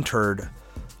centered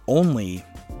only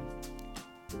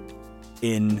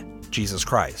in Jesus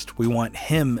Christ. We want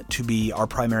Him to be our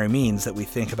primary means that we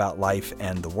think about life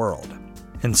and the world.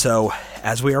 And so,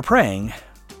 as we are praying,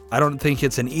 I don't think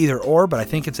it's an either or, but I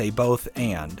think it's a both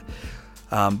and.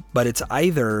 But it's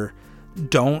either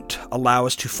don't allow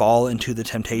us to fall into the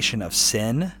temptation of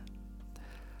sin,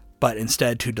 but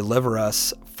instead to deliver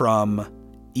us from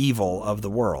evil of the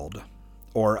world,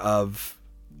 or of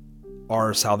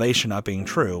our salvation not being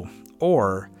true,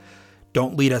 or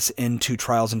don't lead us into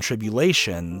trials and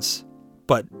tribulations,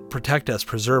 but protect us,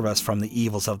 preserve us from the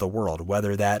evils of the world,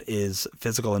 whether that is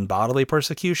physical and bodily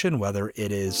persecution, whether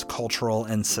it is cultural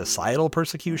and societal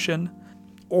persecution,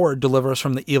 or deliver us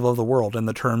from the evil of the world in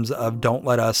the terms of don't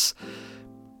let us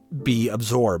be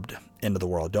absorbed into the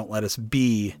world. Don't let us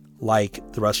be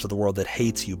like the rest of the world that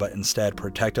hates you, but instead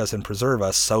protect us and preserve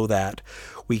us so that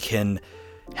we can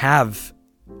have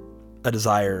a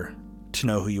desire to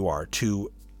know who you are,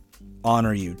 to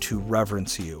honor you, to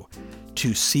reverence you,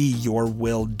 to see your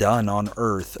will done on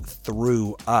earth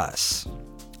through us.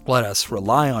 Let us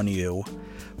rely on you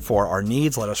for our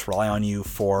needs. Let us rely on you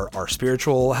for our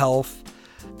spiritual health.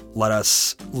 Let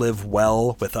us live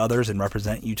well with others and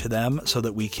represent you to them so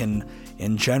that we can,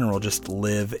 in general, just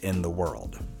live in the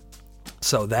world.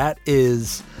 So that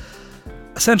is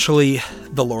essentially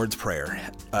the Lord's Prayer,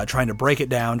 trying to break it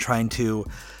down, trying to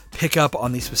pick up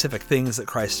on these specific things that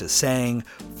Christ is saying,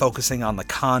 focusing on the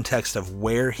context of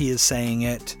where he is saying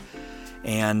it,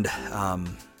 and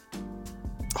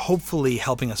hopefully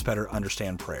helping us better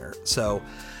understand prayer. So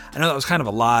I know that was kind of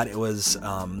a lot. It was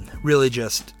really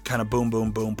just kind of boom,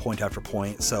 boom, boom, point after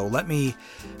point. So let me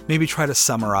maybe try to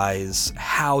summarize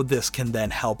how this can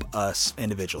then help us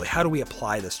individually. How do we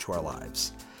apply this to our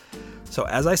lives? So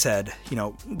as I said,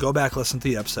 go back, listen to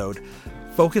the episode,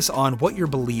 focus on what you're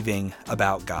believing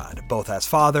about God, both as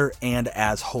Father and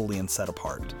as holy and set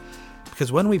apart.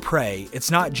 Because when we pray, it's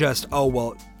not just,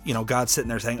 God's sitting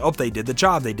there saying, they did the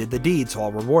job, they did the deed, so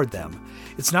I'll reward them.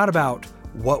 It's not about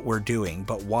what we're doing,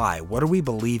 but why. What are we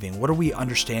believing? What are we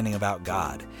understanding about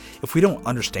God? If we don't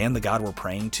understand the God we're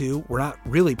praying to, we're not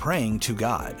really praying to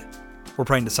God. We're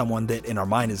praying to someone that in our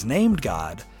mind is named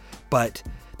God, but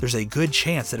there's a good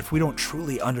chance that if we don't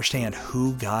truly understand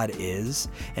who God is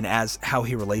and as how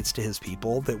he relates to his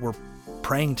people, that we're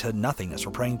praying to nothingness.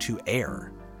 We're praying to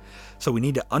air. So we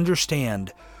need to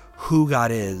understand who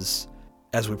God is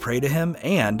as we pray to him,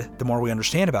 and the more we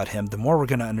understand about him, the more we're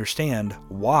going to understand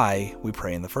why we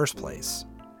pray in the first place.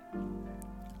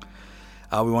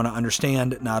 We want to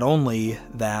understand not only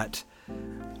that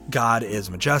God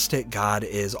is majestic, God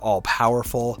is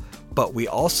all-powerful, but we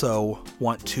also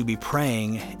want to be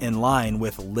praying in line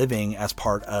with living as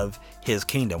part of his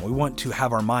kingdom. We want to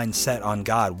have our mind set on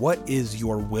God. What is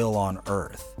your will on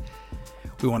earth?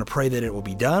 We want to pray that it will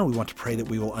be done. We want to pray that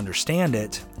we will understand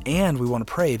it. And we want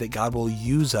to pray that God will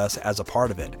use us as a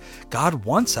part of it. God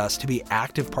wants us to be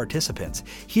active participants.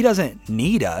 He doesn't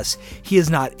need us. He is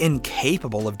not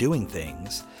incapable of doing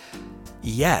things.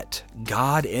 Yet,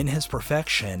 God in his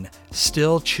perfection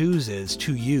still chooses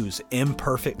to use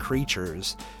imperfect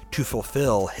creatures to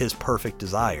fulfill his perfect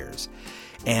desires.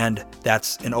 And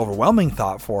that's an overwhelming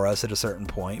thought for us at a certain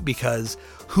point, because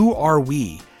who are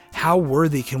we? How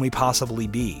worthy can we possibly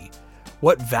be?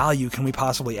 What value can we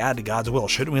possibly add to God's will?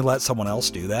 Shouldn't we let someone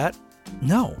else do that?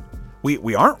 No,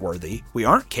 we aren't worthy. We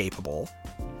aren't capable.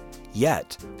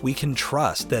 Yet, we can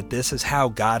trust that this is how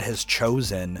God has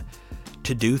chosen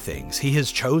to do things. He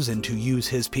has chosen to use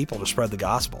his people to spread the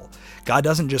gospel. God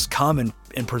doesn't just come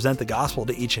and present the gospel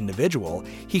to each individual.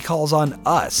 He calls on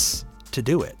us to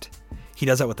do it. He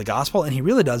does that with the gospel, and he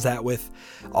really does that with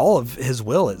all of his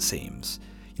will, it seems.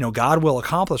 God will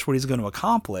accomplish what he's going to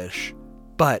accomplish,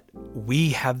 but we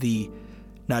have the,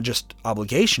 not just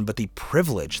obligation, but the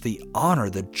privilege, the honor,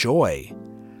 the joy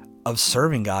of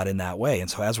serving God in that way.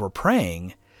 And so as we're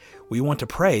praying, we want to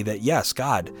pray that, yes,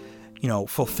 God,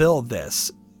 fulfill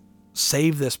this,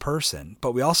 save this person.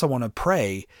 But we also want to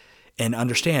pray and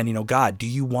understand, God, do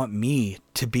you want me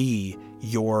to be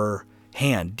your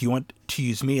hand? Do you want to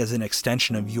use me as an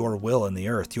extension of your will in the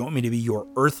earth? Do you want me to be your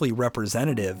earthly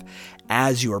representative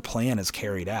as your plan is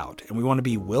carried out? And we want to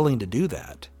be willing to do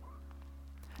that.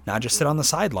 Not just sit on the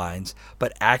sidelines,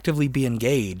 but actively be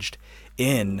engaged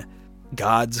in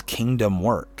God's kingdom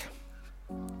work.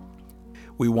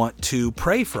 We want to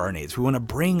pray for our needs. We want to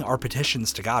bring our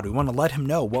petitions to God. We want to let him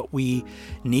know what we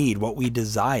need, what we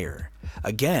desire.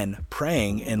 Again,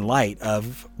 praying in light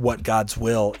of what God's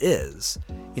will is.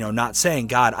 Not saying,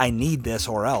 God, I need this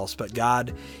or else, but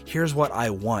God, here's what I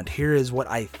want. Here is what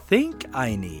I think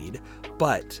I need.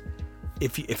 But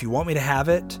if you want me to have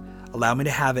it, allow me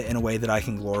to have it in a way that I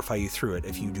can glorify you through it.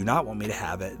 If you do not want me to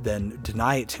have it, then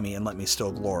deny it to me and let me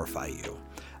still glorify you.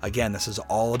 Again, this is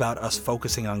all about us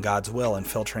focusing on God's will and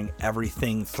filtering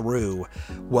everything through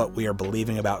what we are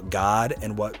believing about God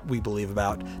and what we believe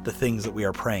about the things that we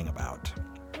are praying about.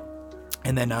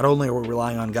 And then not only are we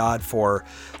relying on God for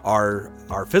our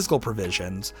physical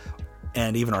provisions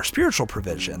and even our spiritual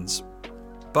provisions,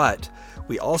 but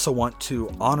we also want to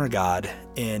honor God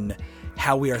in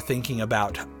how we are thinking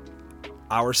about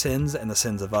our sins and the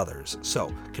sins of others.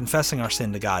 So confessing our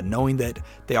sin to God, knowing that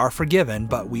they are forgiven,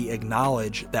 but we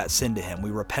acknowledge that sin to him.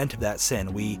 We repent of that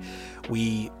sin.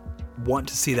 We want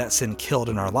to see that sin killed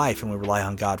in our life, and we rely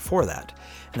on God for that.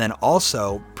 And then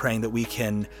also praying that we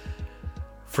can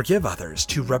forgive others,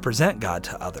 to represent God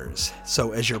to others.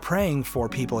 So as you're praying for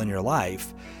people in your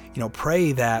life,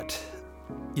 pray that,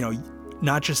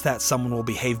 not just that someone will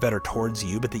behave better towards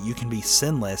you, but that you can be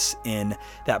sinless in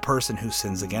that person who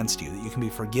sins against you, that you can be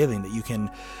forgiving, that you can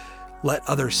let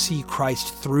others see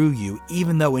Christ through you,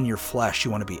 even though in your flesh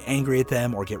you want to be angry at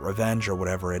them or get revenge or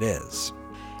whatever it is.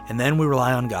 And then we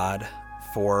rely on God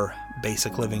for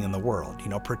basic living in the world,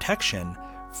 protection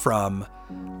from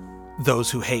those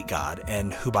who hate God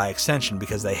and who by extension,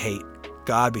 because they hate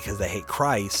God, because they hate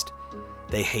Christ,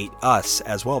 they hate us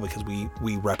as well because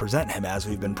we represent him as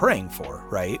we've been praying for,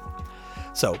 right?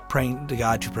 So praying to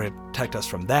God to protect us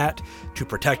from that, to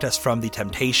protect us from the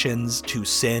temptations to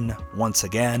sin once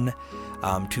again,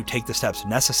 to take the steps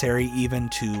necessary even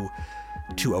to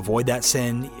avoid that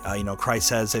sin. Christ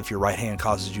says, if your right hand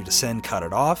causes you to sin, cut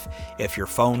it off. If your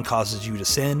phone causes you to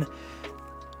sin,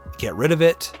 get rid of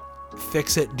it,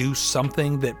 fix it, do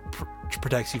something that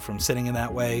protects you from sinning in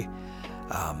that way.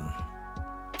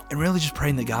 And really just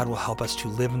praying that God will help us to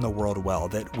live in the world well,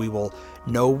 that we will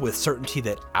know with certainty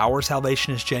that our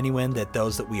salvation is genuine, that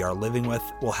those that we are living with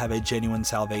will have a genuine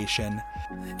salvation,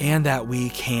 and that we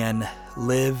can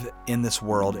live in this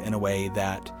world in a way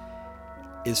that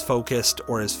is focused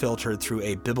or is filtered through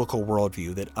a biblical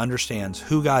worldview that understands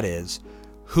who God is,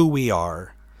 who we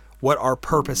are, what our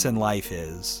purpose in life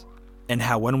is, and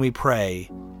how when we pray,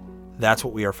 that's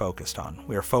what we are focused on.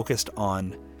 We are focused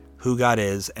on who God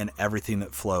is and everything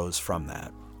that flows from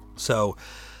that. So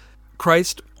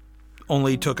Christ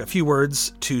only took a few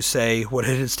words to say what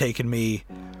it has taken me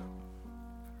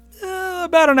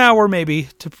about an hour maybe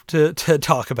to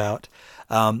talk about.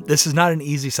 This is not an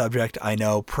easy subject. I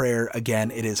know prayer, again,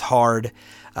 it is hard.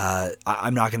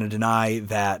 I'm not going to deny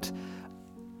that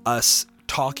us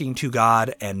talking to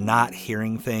God and not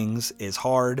hearing things is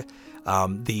hard.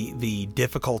 The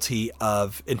difficulty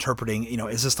of interpreting,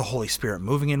 is this the Holy Spirit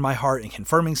moving in my heart and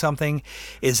confirming something?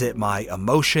 Is it my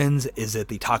emotions? Is it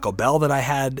the Taco Bell that I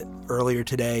had earlier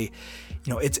today?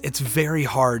 It's very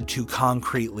hard to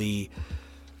concretely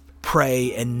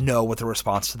pray and know what the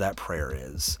response to that prayer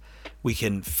is. We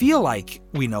can feel like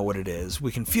we know what it is.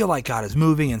 We can feel like God is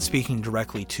moving and speaking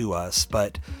directly to us,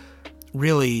 but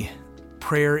really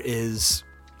prayer is,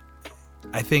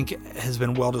 I think, has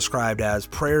been well described as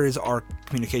prayer is our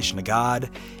communication to God,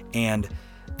 and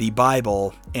the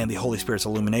Bible and the Holy Spirit's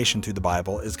illumination through the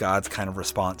Bible is God's kind of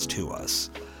response to us.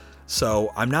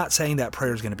 So I'm not saying that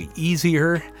prayer is going to be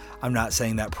easier. I'm not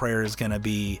saying that prayer is going to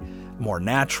be more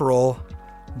natural.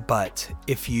 But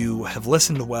if you have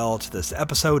listened well to this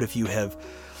episode, if you have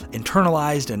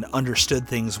internalized and understood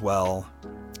things well,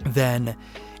 then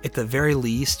at the very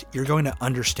least, you're going to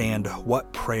understand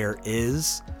what prayer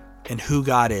is and who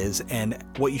God is and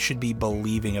what you should be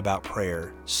believing about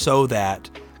prayer so that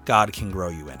God can grow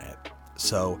you in it.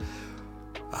 So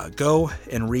go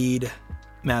and read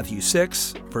Matthew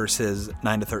 6, verses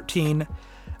 9 to 13.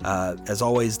 As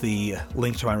always, the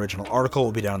link to my original article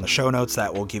will be down in the show notes.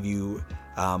 That will give you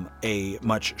a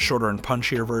much shorter and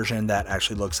punchier version that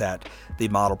actually looks at the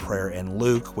model prayer in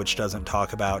Luke, which doesn't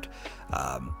talk about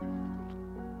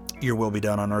your will be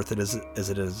done on earth as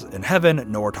it is in heaven,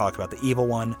 nor talk about the evil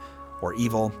one or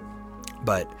evil.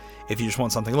 But if you just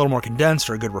want something a little more condensed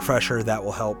or a good refresher, that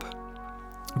will help.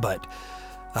 But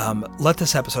let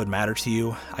this episode matter to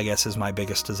you, I guess, is my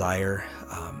biggest desire.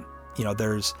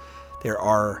 There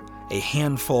are a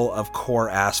handful of core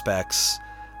aspects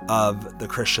of the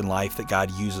Christian life that God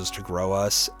uses to grow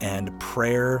us, and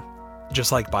prayer,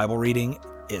 just like Bible reading,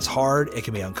 is hard. It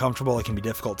can be uncomfortable. It can be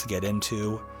difficult to get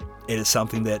into. It is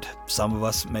something that some of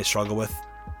us may struggle with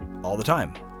all the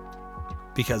time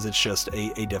because it's just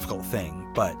a difficult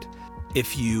thing. But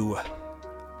if you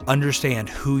understand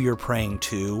who you're praying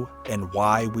to and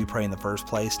why we pray in the first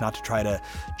place, not to try to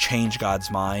change God's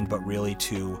mind, but really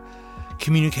to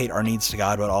communicate our needs to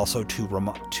God, but also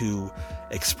to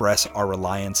express our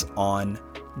reliance on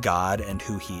God and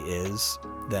who He is,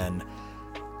 then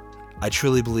I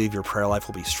truly believe your prayer life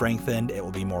will be strengthened. It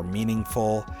will be more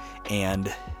meaningful.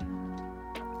 And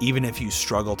even if you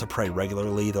struggle to pray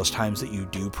regularly, those times that you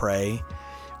do pray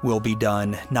will be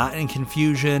done not in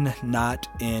confusion, not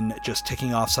in just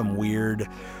ticking off some weird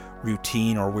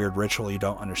routine or weird ritual you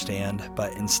don't understand,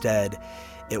 but instead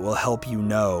it will help you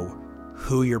know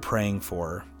who you're praying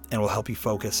for, and will help you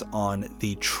focus on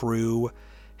the true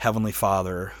Heavenly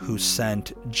Father who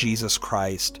sent Jesus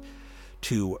Christ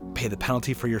to pay the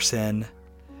penalty for your sin,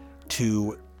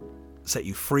 to set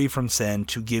you free from sin,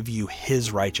 to give you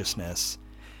His righteousness,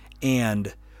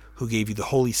 and who gave you the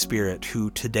Holy Spirit who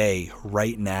today,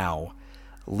 right now,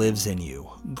 lives in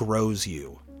you, grows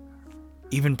you,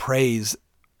 even prays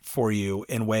for you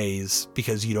in ways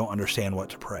because you don't understand what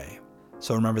to pray.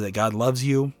 So remember that God loves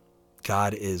you.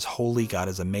 God is holy, God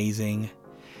is amazing,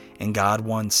 And God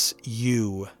wants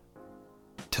you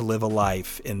to live a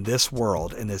life in this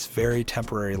world, in this very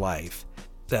temporary life,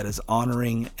 that is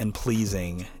honoring and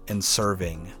pleasing and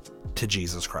serving to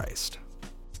Jesus Christ.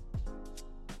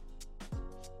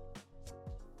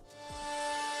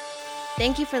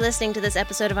 Thank you for listening to this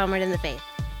episode of Onward in the Faith.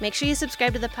 Make sure you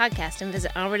subscribe to the podcast and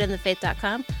visit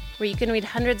onwardinthefaith.com, where you can read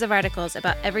hundreds of articles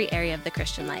about every area of the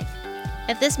Christian life.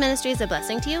 If this ministry is a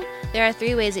blessing to you, there are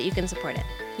 3 ways that you can support it.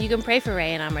 You can pray for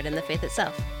Ray and Onward in the Faith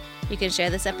itself. You can share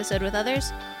this episode with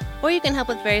others, or you can help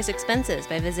with various expenses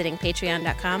by visiting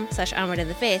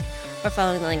patreon.com/onwardinthefaith or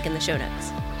following the link in the show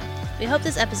notes. We hope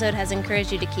this episode has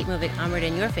encouraged you to keep moving onward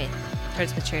in your faith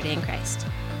towards maturity in Christ.